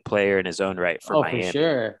was a good player in his own right for Miami. For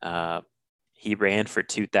sure. He ran for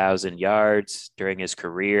 2,000 yards during his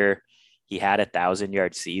career. He had a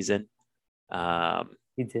 1,000-yard season.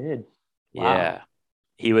 He did. Wow. Yeah,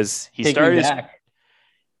 he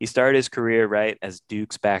started his career right as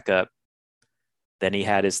Duke's backup. Then he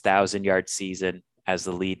had his 1,000-yard season as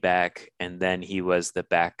the lead back, and then he was the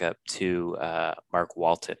backup to Mark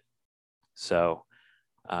Walton. So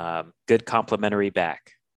good complimentary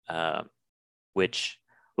back, which,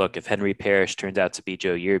 look, if Henry Parrish turns out to be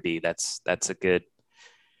Joe Yearby, that's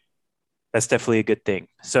definitely a good thing.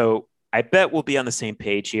 So I bet we'll be on the same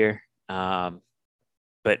page here.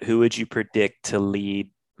 But who would you predict to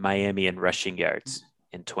lead Miami in rushing yards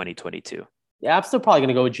in 2022? Yeah, I'm still probably going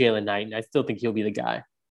to go with Jalen Knighton. I still think he'll be the guy.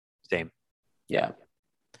 Same. Yeah.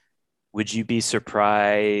 Would you be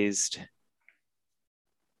surprised?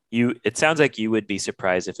 It sounds like you would be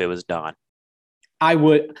surprised if it was Don. I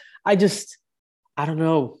would. I don't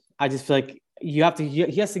know. I just feel like he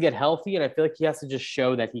has to get healthy, and I feel like he has to just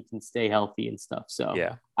show that he can stay healthy and stuff. So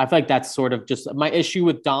yeah, I feel like that's sort of just my issue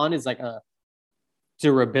with Don is like a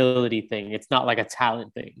durability thing. It's not like a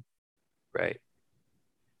talent thing. Right.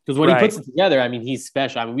 Because when he puts it together, I mean, he's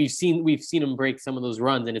special. I mean, we've seen him break some of those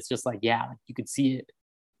runs, and it's just like, yeah, like you could see it.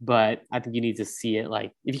 But I think you need to see it.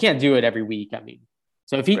 Like, if you can't do it every week, I mean,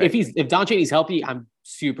 so if Don Chaney's healthy, I'm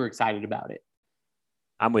super excited about it.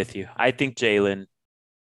 I'm with you. I think Jalen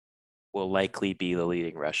will likely be the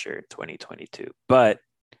leading rusher in 2022, but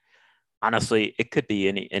honestly, it could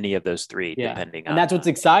be any of those three, depending on. And that's what's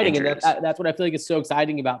exciting, injuries. and that's what I feel like is so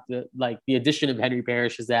exciting about the addition of Henry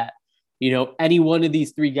Parrish is that, you know, any one of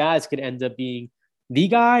these three guys could end up being the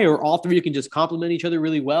guy, or all three can just complement each other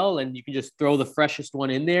really well, and you can just throw the freshest one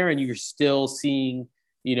in there, and you're still seeing,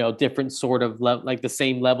 you know, different sort of like the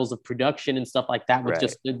same levels of production and stuff like that with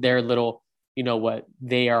just their little, you know, what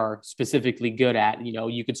they are specifically good at. You know,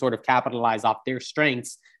 you can sort of capitalize off their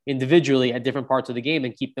strengths individually at different parts of the game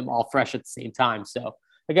and keep them all fresh at the same time. So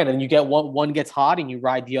again, and you get one gets hot and you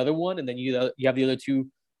ride the other one, and then you have the other two,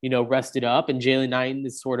 you know, rested up. And Jalen Knighton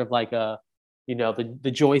is sort of like a, you know,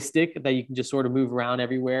 the joystick that you can just sort of move around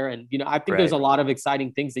everywhere. And, you know, I think there's a lot of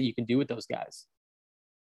exciting things that you can do with those guys.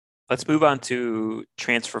 Let's move on to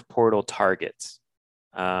transfer portal targets.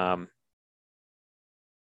 And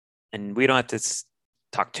we don't have to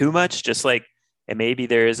talk too much, just like, and maybe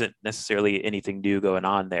there isn't necessarily anything new going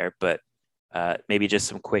on there, but maybe just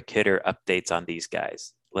some quick hitter updates on these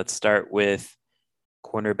guys. Let's start with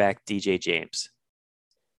cornerback DJ James.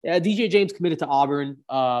 Yeah, DJ James committed to Auburn.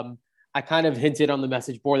 I kind of hinted on the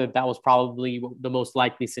message board that was probably the most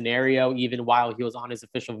likely scenario. Even while he was on his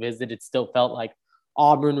official visit, it still felt like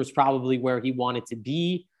Auburn was probably where he wanted to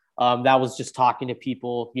be. That was just talking to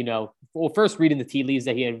people, you know, well, first reading the tea leaves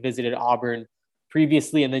that he had visited Auburn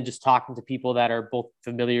previously, and then just talking to people that are both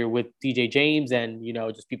familiar with DJ James and, you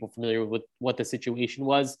know, just people familiar with what the situation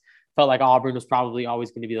was. Felt like Auburn was probably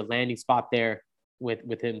always going to be the landing spot there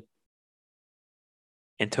with him.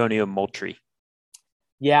 Antonio Moultrie.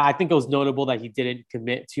 Yeah, I think it was notable that he didn't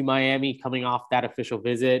commit to Miami coming off that official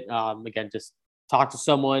visit. Again, just talked to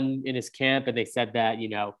someone in his camp, and they said that, you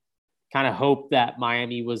know, kind of hoped that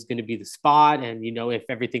Miami was going to be the spot. And, you know, if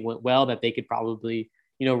everything went well, that they could probably,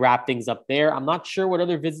 you know, wrap things up there. I'm not sure what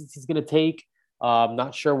other visits he's going to take. I'm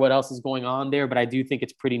not sure what else is going on there, but I do think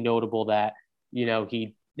it's pretty notable that, you know,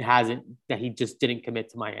 he just didn't commit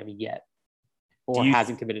to Miami yet, or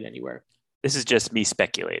hasn't committed anywhere. This is just me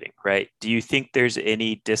speculating, right? Do you think there's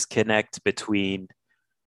any disconnect between,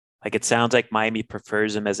 like, it sounds like Miami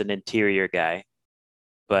prefers him as an interior guy,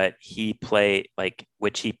 but he played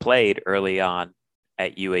early on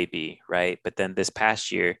at UAB, right? But then this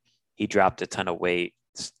past year, he dropped a ton of weight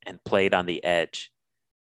and played on the edge.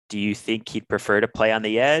 Do you think he'd prefer to play on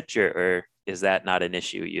the edge, or is that not an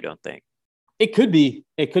issue, you don't think? It could be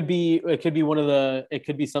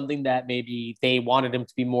something that maybe they wanted him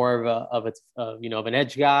to be more of an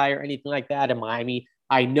edge guy or anything like that. In Miami,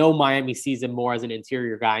 I know Miami sees him more as an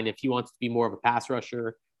interior guy, and if he wants to be more of a pass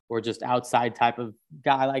rusher or just outside type of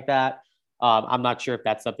guy like that, I'm not sure if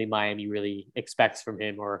that's something Miami really expects from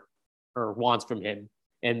him or wants from him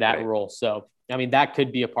in that role. So, I mean, that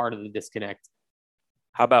could be a part of the disconnect.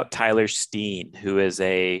 How about Tyler Steen, who is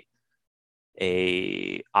a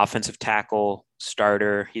offensive tackle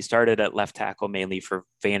starter? He started at left tackle mainly for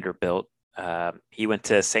Vanderbilt. He went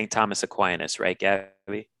to St. Thomas Aquinas, right,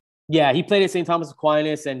 Gabby? Yeah, he played at St. Thomas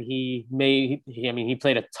Aquinas, and he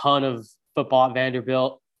played a ton of football at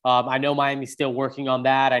Vanderbilt. I know Miami's still working on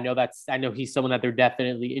that. I know he's someone that they're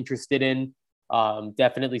definitely interested in.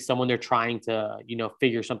 Definitely someone they're trying to, you know,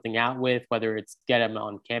 figure something out with, whether it's get him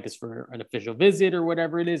on campus for an official visit or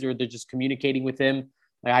whatever it is, or they're just communicating with him.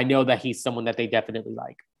 I know that he's someone that they definitely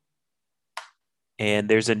like. And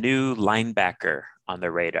there's a new linebacker on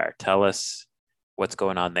the radar. Tell us what's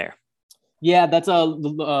going on there. Yeah, that's a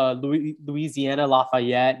Louisiana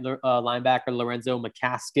Lafayette linebacker, Lorenzo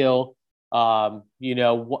McCaskill. You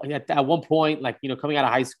know, at one point, like, you know, coming out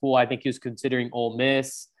of high school, I think he was considering Ole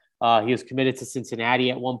Miss. He was committed to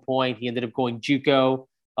Cincinnati at one point. He ended up going JUCO,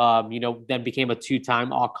 you know, then became a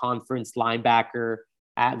two-time all-conference linebacker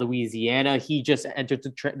at Louisiana. He just entered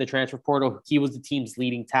the transfer portal. He was the team's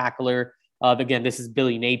leading tackler. Again, this is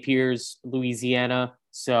Billy Napier's Louisiana.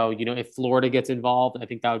 So, you know, if Florida gets involved, I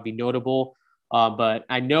think that would be notable. But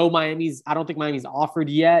I know I don't think Miami's offered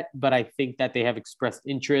yet, but I think that they have expressed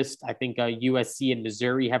interest. I think USC and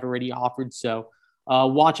Missouri have already offered. So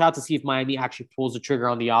watch out to see if Miami actually pulls the trigger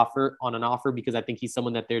on an offer, because I think he's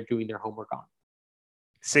someone that they're doing their homework on.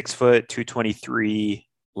 6 foot, 223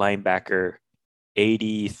 linebacker,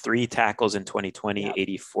 83 tackles in 2020,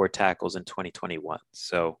 84 tackles in 2021.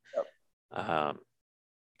 So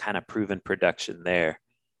kind of proven production there.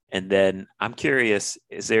 And then I'm curious,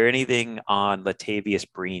 is there anything on Latavius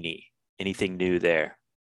Brini? Anything new there?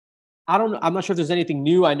 I don't know. I'm not sure if there's anything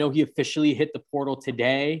new. I know he officially hit the portal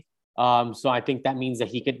today. So I think that means that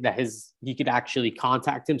he could actually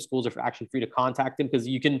contact him. Schools are actually free to contact him, because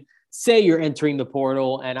you can say you're entering the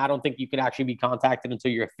portal, and I don't think you can actually be contacted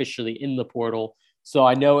until you're officially in the portal. So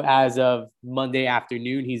I know as of Monday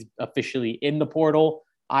afternoon, he's officially in the portal.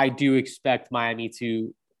 I do expect Miami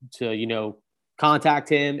to contact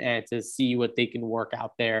him and to see what they can work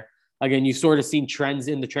out there. Again, you sort of seen trends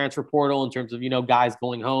in the transfer portal in terms of, guys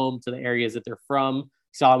going home to the areas that they're from.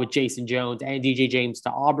 Saw it with Jason Jones and DJ James to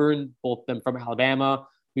Auburn, both of them from Alabama.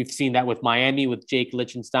 We've seen that with Miami with Jake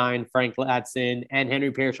Lichtenstein, Frank Ladson, and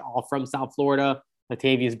Henry Parrish, all from South Florida.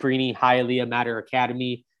 Latavius Brini, Hialeah Mater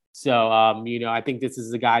Academy. So, I think this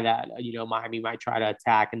is the guy that, Miami might try to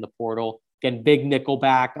attack in the portal. Again, big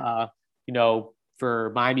nickelback,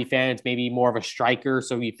 for Miami fans, maybe more of a striker.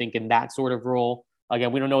 So you think in that sort of role.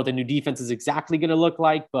 Again, we don't know what the new defense is exactly going to look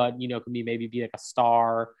like, but, can maybe be like a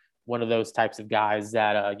star, one of those types of guys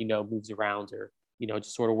that, moves around or,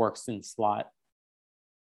 just sort of works in the slot.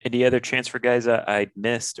 Any other transfer guys I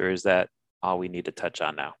missed, or is that all we need to touch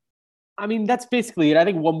on now? I mean, that's basically it. I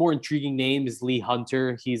think one more intriguing name is Lee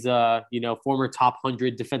Hunter. He's a, former top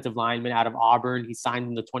 100 defensive lineman out of Auburn. He signed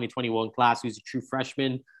in the 2021 class. He's a true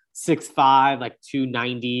freshman, 6'5", like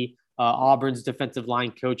 290. Auburn's defensive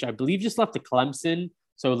line coach, I believe, just left to Clemson.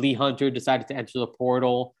 So Lee Hunter decided to enter the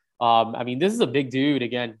portal. This is a big dude.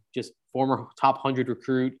 Again, just former top 100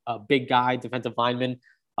 recruit, a big guy, defensive lineman.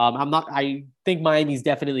 I think Miami's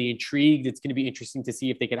definitely intrigued. It's going to be interesting to see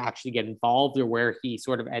if they can actually get involved or where he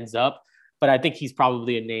sort of ends up. But I think he's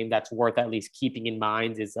probably a name that's worth at least keeping in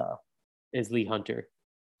mind is Lee Hunter.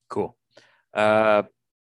 Cool.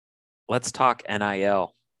 Let's talk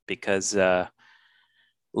NIL, because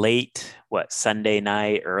late Sunday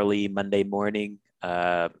night, early Monday morning,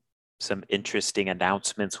 some interesting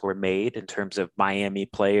announcements were made in terms of Miami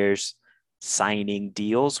players signing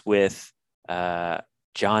deals with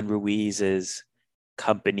John Ruiz's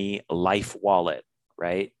company, Life Wallet,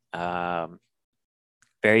 right?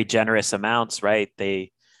 Very generous amounts, right?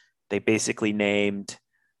 They basically named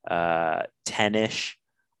 10-ish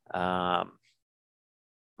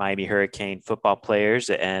Miami Hurricane football players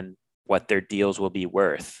and what their deals will be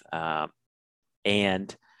worth.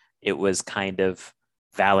 And it was kind of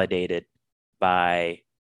validated by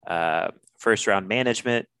First Round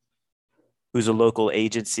Management, who's a local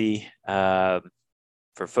agency for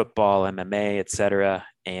football, MMA, etc.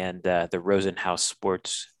 And the Rosenhaus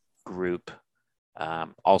Sports Group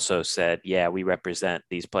also said, yeah, we represent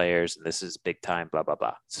these players and this is big time, blah, blah,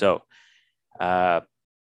 blah. So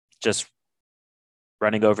just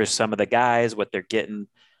running over some of the guys, what they're getting.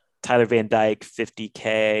 Tyler Van Dyke,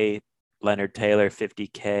 $50K. Leonard Taylor,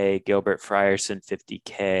 $50K. Gilbert Frierson,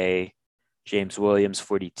 $50K. James Williams,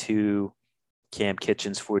 $42K. Cam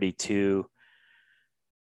Kitchens, $42K.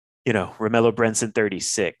 Romello Brenson,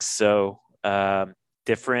 $36K. So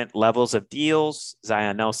different levels of deals.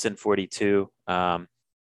 Zion Nelson, $42K.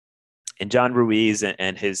 And John Ruiz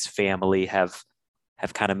and his family have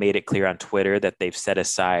kind of made it clear on Twitter that they've set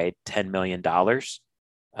aside $10 million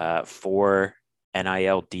for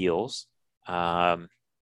NIL deals. Look,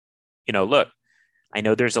 I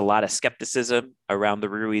know there's a lot of skepticism around the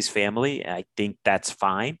Ruiz family, and I think that's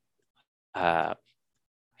fine. I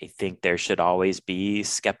think there should always be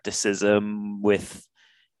skepticism with,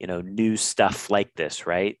 new stuff like this,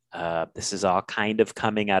 right? This is all kind of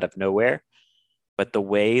coming out of nowhere, but the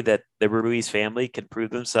way that the Ruiz family can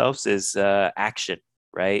prove themselves is action,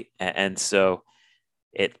 right? And so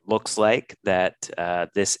it looks like that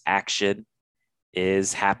this action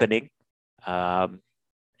is happening.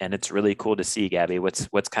 And it's really cool to see, Gabby.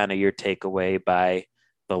 What's kind of your takeaway by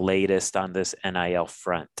the latest on this NIL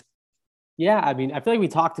front? Yeah, I feel like we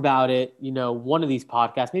talked about it, one of these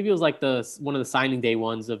podcasts, maybe it was like one of the signing day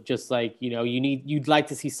ones of just like, you'd like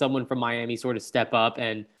to see someone from Miami sort of step up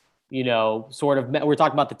and, we're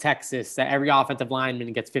talking about the Texas, that every offensive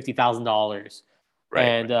lineman gets $50,000. Right.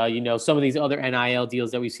 And, some of these other NIL deals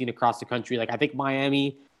that we've seen across the country, like I think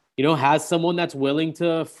Miami, has someone that's willing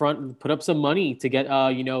to put up some money to get,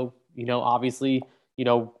 obviously,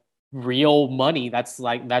 real money. That's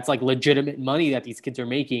like legitimate money that these kids are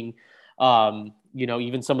making.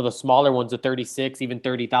 Even some of the smaller ones, the $36,000, even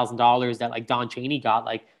 $30,000 that like Don Chaney got,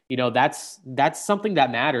 like, that's something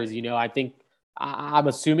that matters. I think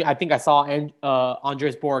I saw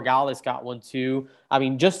Andres Borregales got one too.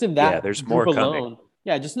 Just in that there's group more alone. coming.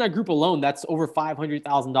 Yeah, just in that group alone, that's over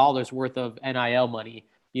 $500,000 worth of NIL money,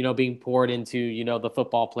 being poured into, the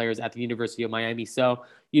football players at the University of Miami. So,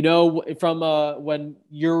 from when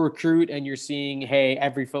you're a recruit and you're seeing, hey,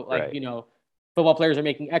 every football players are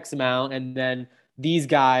making X amount, and then these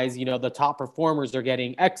guys, the top performers are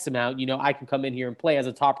getting X amount, I can come in here and play as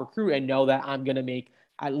a top recruit and know that I'm going to make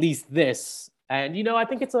at least this. And, I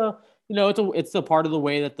think it's a part of the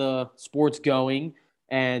way that the sport's going.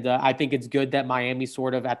 And I think it's good that Miami's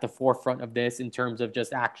sort of at the forefront of this in terms of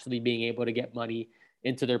just actually being able to get money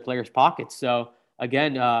into their players' pockets. So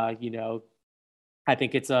again, I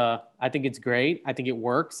think it's great. I think it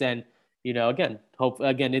works. And,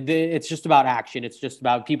 it's just about action. It's just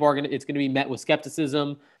about it's going to be met with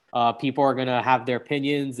skepticism. People are going to have their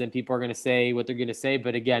opinions and people are going to say what they're going to say.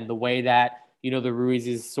 But again, the way that, the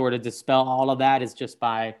Ruizes sort of dispel all of that is just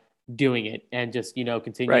by doing it and just,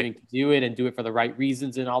 continuing to do it and do it for the right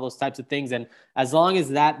reasons and all those types of things. And as long as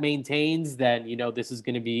that maintains, then, this is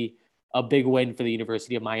going to be a big win for the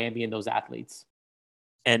University of Miami and those athletes.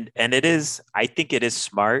 And I think it is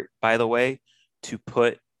smart, by the way, to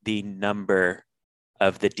put the number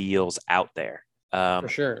of the deals out there. For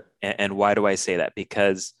sure. And why do I say that?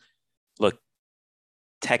 Because look,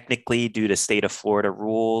 technically due to state of Florida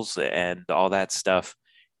rules and all that stuff,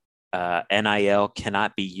 NIL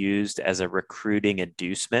cannot be used as a recruiting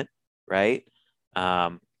inducement, right?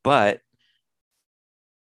 But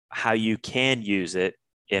how you can use it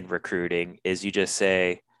in recruiting is you just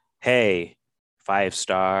say, hey,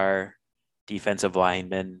 5-star defensive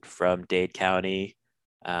lineman from Dade County,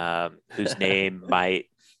 whose name might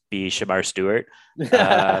be Shamar Stewart.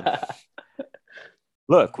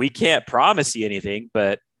 Look, we can't promise you anything,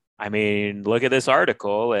 but I mean, look at this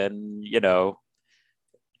article and,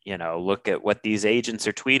 look at what these agents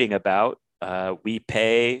are tweeting about. We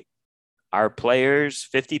pay our players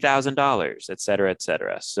 $50,000, et cetera, et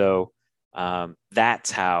cetera. So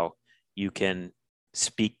that's how you can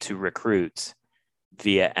speak to recruits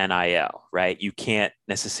via NIL, right? You can't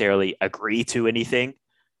necessarily agree to anything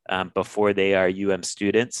before they are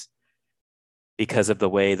students because of the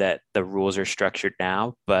way that the rules are structured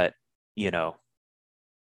now. But, you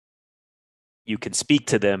can speak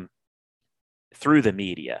to them through the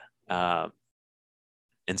media. And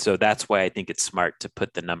so that's why I think it's smart to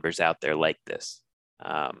put the numbers out there like this.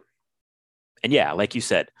 And yeah, like you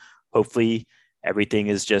said, hopefully everything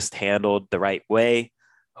is just handled the right way.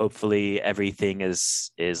 Hopefully everything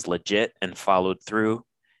is legit and followed through.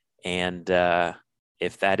 And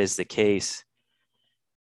if that is the case,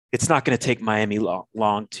 it's not going to take Miami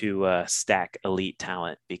long to stack elite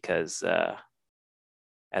talent because,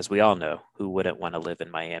 as we all know, who wouldn't want to live in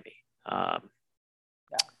Miami? Yeah.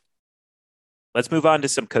 Let's move on to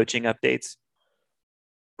some coaching updates.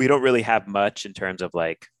 We don't really have much in terms of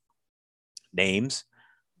like names.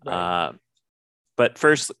 Right. But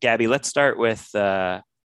first, Gabby, let's start with a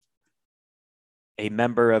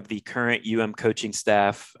member of the current coaching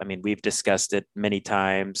staff. I mean, we've discussed it many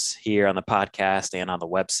times here on the podcast and on the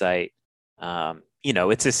website.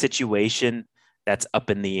 It's a situation that's up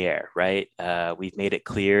in the air, right? We've made it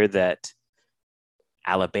clear that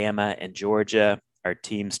Alabama and Georgia are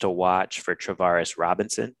teams to watch for Travaris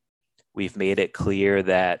Robinson. We've made it clear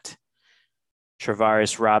that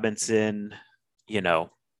Travaris Robinson, the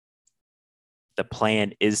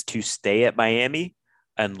plan is to stay at Miami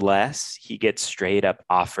unless he gets straight up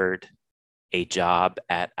offered a job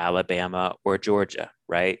at Alabama or Georgia,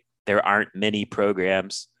 right? There aren't many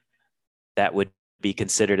programs that would be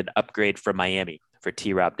considered an upgrade from Miami for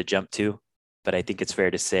T-Rob to jump to. But I think it's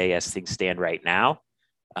fair to say, as things stand right now,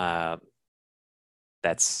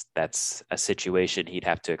 that's a situation he'd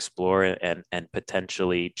have to explore and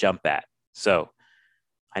potentially jump at. So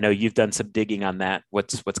I know you've done some digging on that.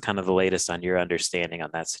 What's kind of the latest on your understanding on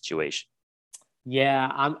that situation? Yeah,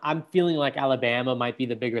 I'm feeling like Alabama might be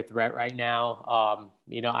the bigger threat right now.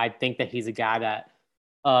 I think that he's a guy that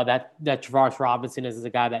Travaris Robinson is a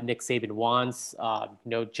guy that Nick Saban wants.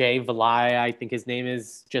 Jay Valai, I think his name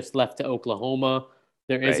is, just left to Oklahoma.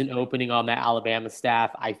 There is an opening on that Alabama staff.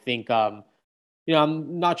 I think, I'm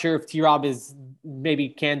not sure if T-Rob is maybe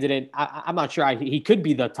candidate. I'm not sure. He could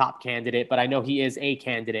be the top candidate, but I know he is a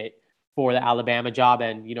candidate for the Alabama job.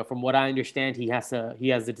 And, from what I understand, he has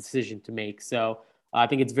a decision to make. So I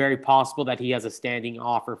think it's very possible that he has a standing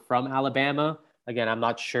offer from Alabama. Again, I'm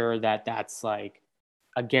not sure that that's like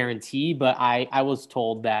a guarantee, but I was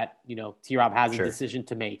told that, T-Rob has a decision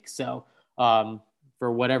to make. So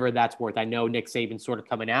for whatever that's worth, I know Nick Saban's sort of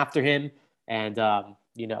coming after him. And, again,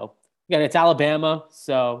 it's Alabama.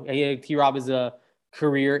 So T-Rob is a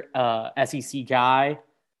career SEC guy.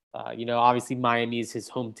 Obviously Miami is his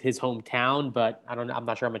hometown, but I'm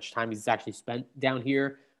not sure how much time he's actually spent down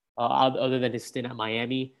here other than his stint at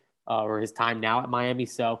Miami or his time now at Miami.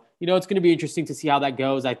 So, it's going to be interesting to see how that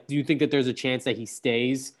goes. I do think that there's a chance that he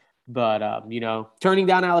stays. But, turning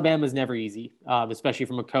down Alabama is never easy, especially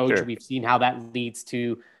from a coach. Sure. We've seen how that leads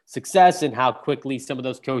to success and how quickly some of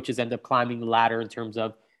those coaches end up climbing the ladder in terms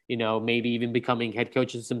of, maybe even becoming head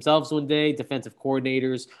coaches themselves one day, defensive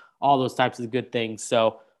coordinators, all those types of good things.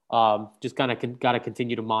 So just kind of got to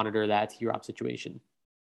continue to monitor that T-Rob situation.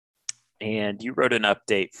 And you wrote an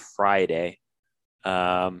update Friday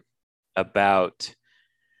about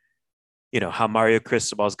how Mario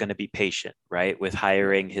Cristobal is going to be patient, right, with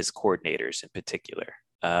hiring his coordinators in particular.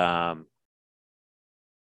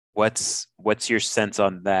 What's your sense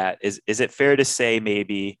on that? Is it fair to say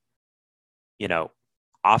maybe,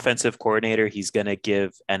 offensive coordinator, he's going to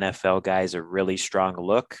give NFL guys a really strong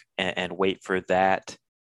look and wait for that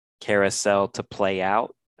carousel to play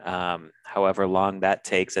out, however long that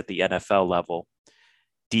takes at the NFL level.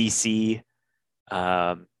 DC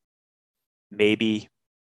maybe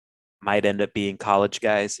might end up being college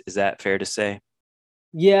guys. Is that fair to say?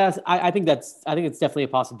 Yes, I think it's definitely a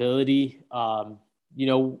possibility.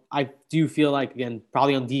 I do feel like, again,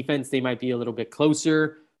 probably on defense, they might be a little bit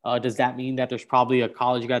closer. Does that mean that there's probably a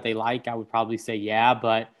college guy they like? I would probably say, yeah,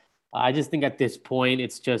 but I just think at this point,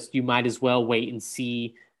 it's just, you might as well wait and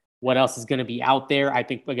see what else is going to be out there. I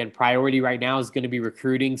think, again, priority right now is going to be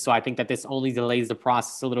recruiting. So I think that this only delays the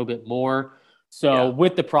process a little bit more. So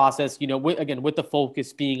with the process, with the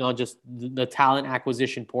focus being on just the talent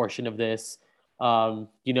acquisition portion of this,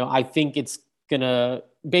 I think it's going to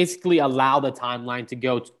basically allow the timeline to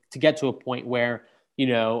get to a point where,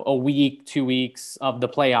 a week, 2 weeks of the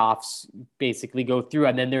playoffs basically go through.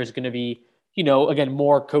 And then there's going to be, again,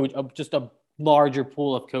 more coach, just a larger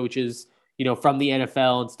pool of coaches, from the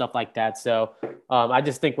NFL and stuff like that. So I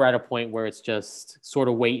just think we're at a point where it's just sort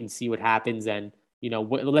of wait and see what happens. And,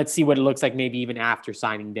 let's see what it looks like maybe even after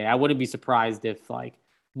signing day. I wouldn't be surprised if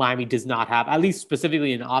Miami does not have, at least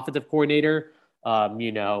specifically an offensive coordinator.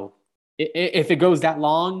 If it goes that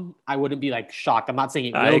long, I wouldn't be shocked. I'm not saying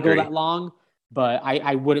it will go that long, but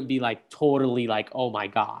I wouldn't be totally oh my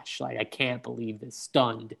gosh, I can't believe this,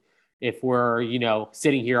 stunned if we're,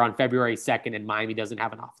 sitting here on February 2nd and Miami doesn't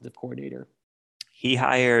have an offensive coordinator. He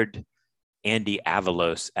hired Andy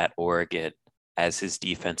Avalos at Oregon as his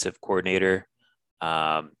defensive coordinator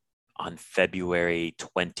on February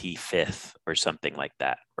 25th or something like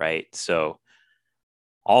that, right? So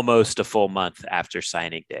almost a full month after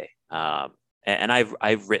signing day. And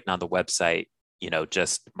I've written on the website,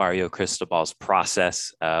 just Mario Cristobal's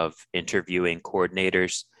process of interviewing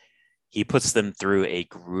coordinators. He puts them through a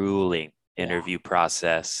grueling interview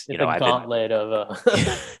process. It's a gauntlet of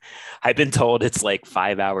I've been told it's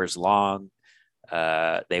 5 hours long.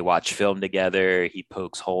 They watch film together. He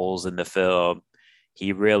pokes holes in the film.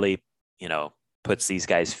 He really, puts these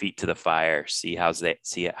guys' feet to the fire, see how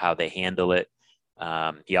they handle it.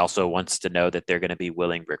 He also wants to know that they're going to be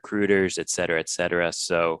willing recruiters, et cetera, et cetera.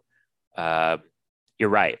 So you're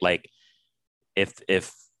right. If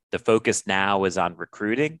the focus now is on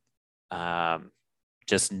recruiting,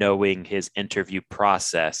 just knowing his interview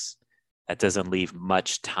process, that doesn't leave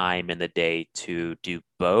much time in the day to do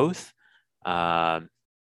both. And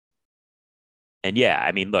yeah,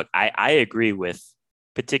 I mean, look, I agree with,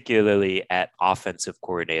 particularly at offensive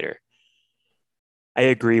coordinator, I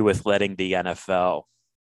agree with letting the NFL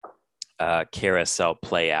carousel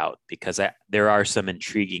play out, because there are some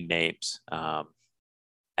intriguing names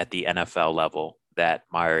at the NFL level that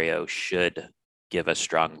Mario should give a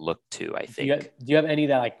strong look to, I think. Do you have any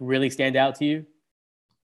that really stand out to you?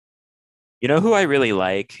 Who I really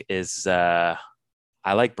like is I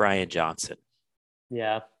like Brian Johnson.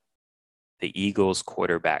 Yeah. The Eagles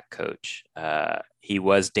quarterback coach. He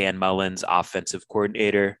was Dan Mullen's offensive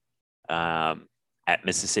coordinator at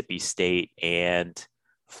Mississippi State and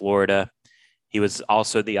Florida. He was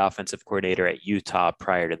also the offensive coordinator at Utah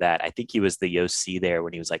prior to that. I think he was the OC there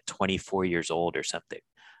when he was 24 years old or something.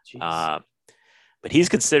 But he's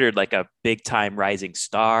considered a big time rising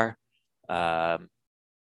star. I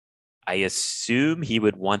assume he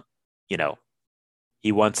would want,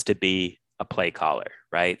 he wants to be a play caller,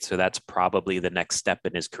 right? So that's probably the next step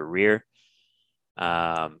in his career.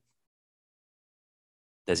 Does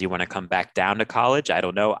he want to come back down to college? I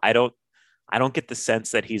don't know. I don't get the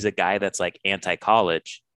sense that he's a guy that's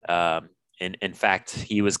anti-college. In fact,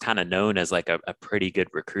 he was kind of known as a pretty good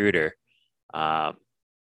recruiter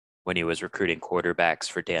when he was recruiting quarterbacks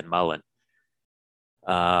for Dan Mullen.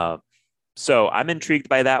 So I'm intrigued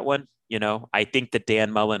by that one. I think the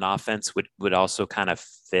Dan Mullen offense would also kind of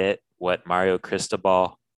fit what Mario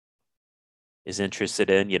Cristobal is interested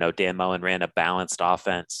in. Dan Mullen ran a balanced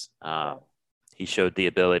offense. He showed the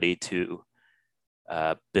ability to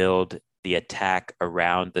build the attack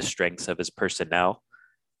around the strengths of his personnel.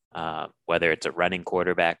 whether it's a running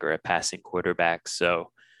quarterback or a passing quarterback.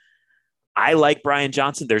 So I like Brian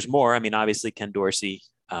Johnson. There's more. I mean, obviously Ken Dorsey,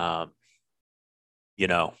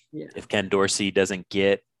 if Ken Dorsey doesn't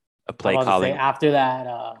get a play calling after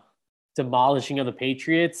that demolishing of the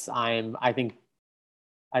Patriots, I think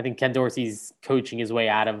Ken Dorsey's coaching his way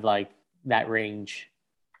out of like that range.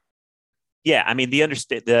 Yeah, I mean,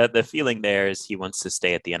 the feeling there is he wants to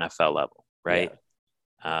stay at the NFL level, right?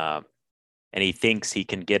 Yeah. And he thinks he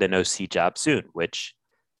can get an OC job soon, which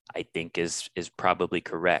I think is probably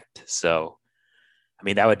correct. So, I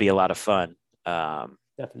mean, that would be a lot of fun.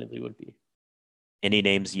 Definitely would be. Any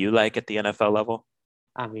names you like at the NFL level?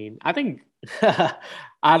 I mean, I think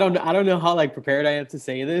I don't know how like prepared I am to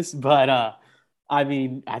say this, but I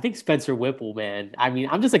mean, I think Spencer Whipple, man. I mean,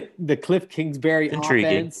 I'm just like the Cliff Kingsbury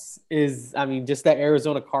offense is, I mean, just that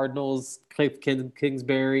Arizona Cardinals, Cliff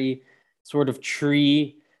Kingsbury sort of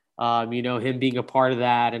tree, him being a part of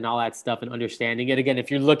that and all that stuff and understanding it. Again,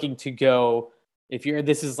 if you're looking to go,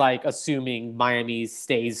 this is like assuming Miami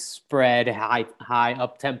stays spread high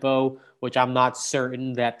up tempo, which I'm not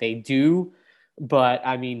certain that they do. But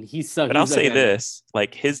I mean, But I'll say this,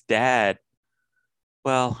 like his dad,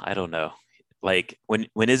 well, I don't know. Like when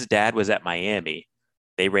his dad was at Miami,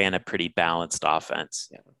 they ran a pretty balanced offense.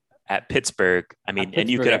 Yeah. At Pittsburgh, I mean, and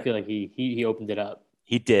you could, I feel like he opened it up.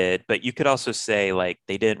 He did, but you could also say like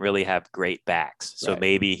they didn't really have great backs, so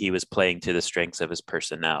maybe he was playing to the strengths of his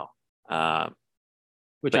personnel. You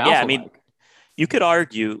could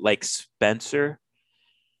argue like Spencer,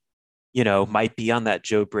 might be on that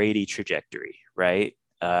Joe Brady trajectory, right?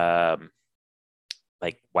 Like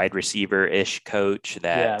wide receiver-ish coach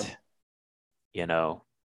that, can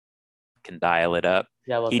dial it up.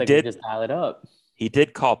 Yeah, well, he did just dial it up. He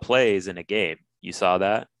did call plays in a game. You saw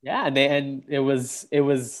that? Yeah, and it was they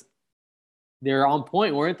were on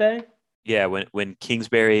point, weren't they? Yeah, when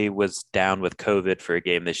Kingsbury was down with COVID for a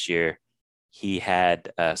game this year, he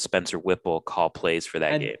had Spencer Whipple call plays for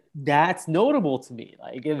that game. That's notable to me.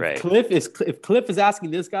 Like if Cliff is asking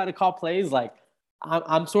this guy to call plays, like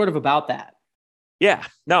I'm sort of about that. Yeah,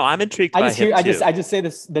 no, I'm intrigued by him too. I just say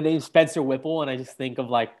the name Spencer Whipple, and I just think of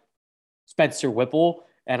like Spencer Whipple,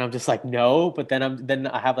 and I'm just like no, but then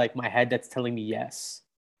I have like my head that's telling me yes,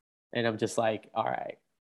 and I'm just like, all right.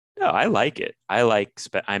 No, I like it. I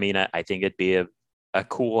think it'd be a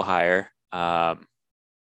cool hire. Not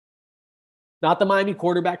the Miami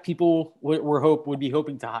quarterback people would be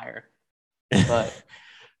hoping to hire, but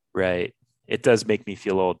right. It does make me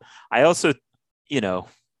feel old. I also,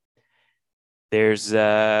 there's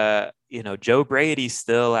Joe Brady's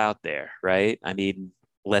still out there, right? I mean,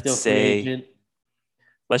 let's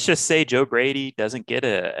just say Joe Brady doesn't get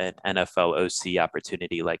an NFL OC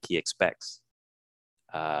opportunity like he expects.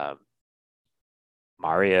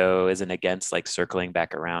 Mario isn't against like circling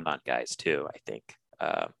back around on guys too, I think.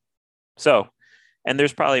 So, and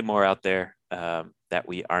there's probably more out there that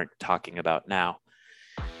we aren't talking about now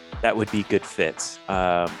that would be good fits.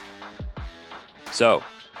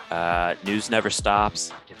 News never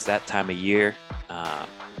stops. It's that time of year.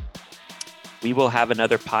 We will have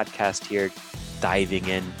another podcast here diving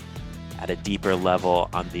in at a deeper level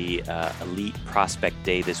on the Elite Prospect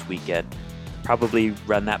Day this weekend. Probably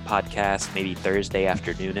run that podcast maybe Thursday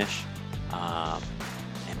afternoonish.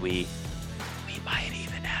 And we might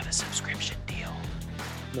even have a subscription deal.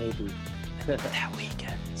 Maybe. that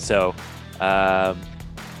weekend. So,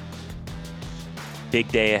 big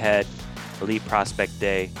day ahead. Elite Prospect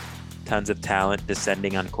Day. Tons of talent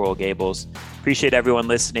descending on Coral Gables. Appreciate everyone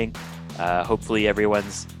listening. Hopefully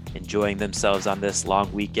everyone's enjoying themselves on this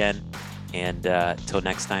long weekend. And until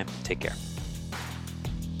next time, take care.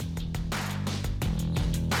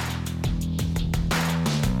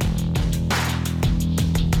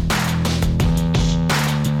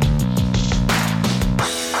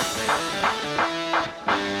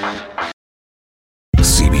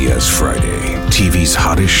 Friday, TV's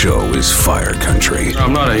hottest show is Fire Country.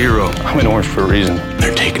 I'm not a hero. I'm in orange for a reason.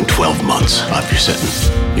 They're taking 12 months off your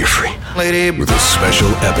sentence. You're free. Lady, with a special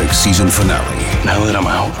epic season finale. Now that I'm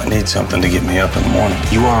out, I need something to get me up in the morning.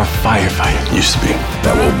 You are a firefighter. Used to be.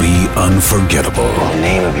 That will be unforgettable. In the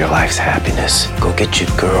name of your life's happiness, go get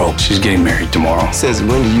your girl. She's getting married tomorrow. Says,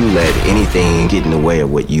 when do you let anything get in the way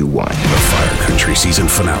of what you want? The Fire Country season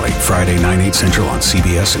finale, Friday, 9/8 Central on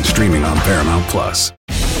CBS and streaming on Paramount+.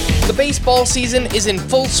 The baseball season is in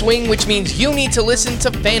full swing, which means you need to listen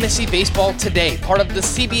to Fantasy Baseball Today, part of the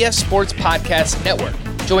CBS Sports Podcast Network.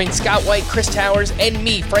 Join Scott White, Chris Towers, and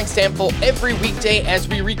me, Frank Stample, every weekday as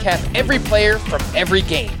we recap every player from every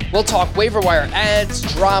game. We'll talk waiver wire ads,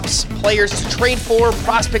 drops, players to trade for,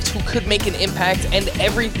 prospects who could make an impact, and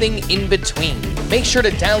everything in between. Make sure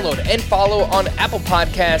to download and follow on Apple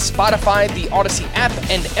Podcasts, Spotify, the Odyssey app,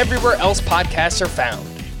 and everywhere else podcasts are found.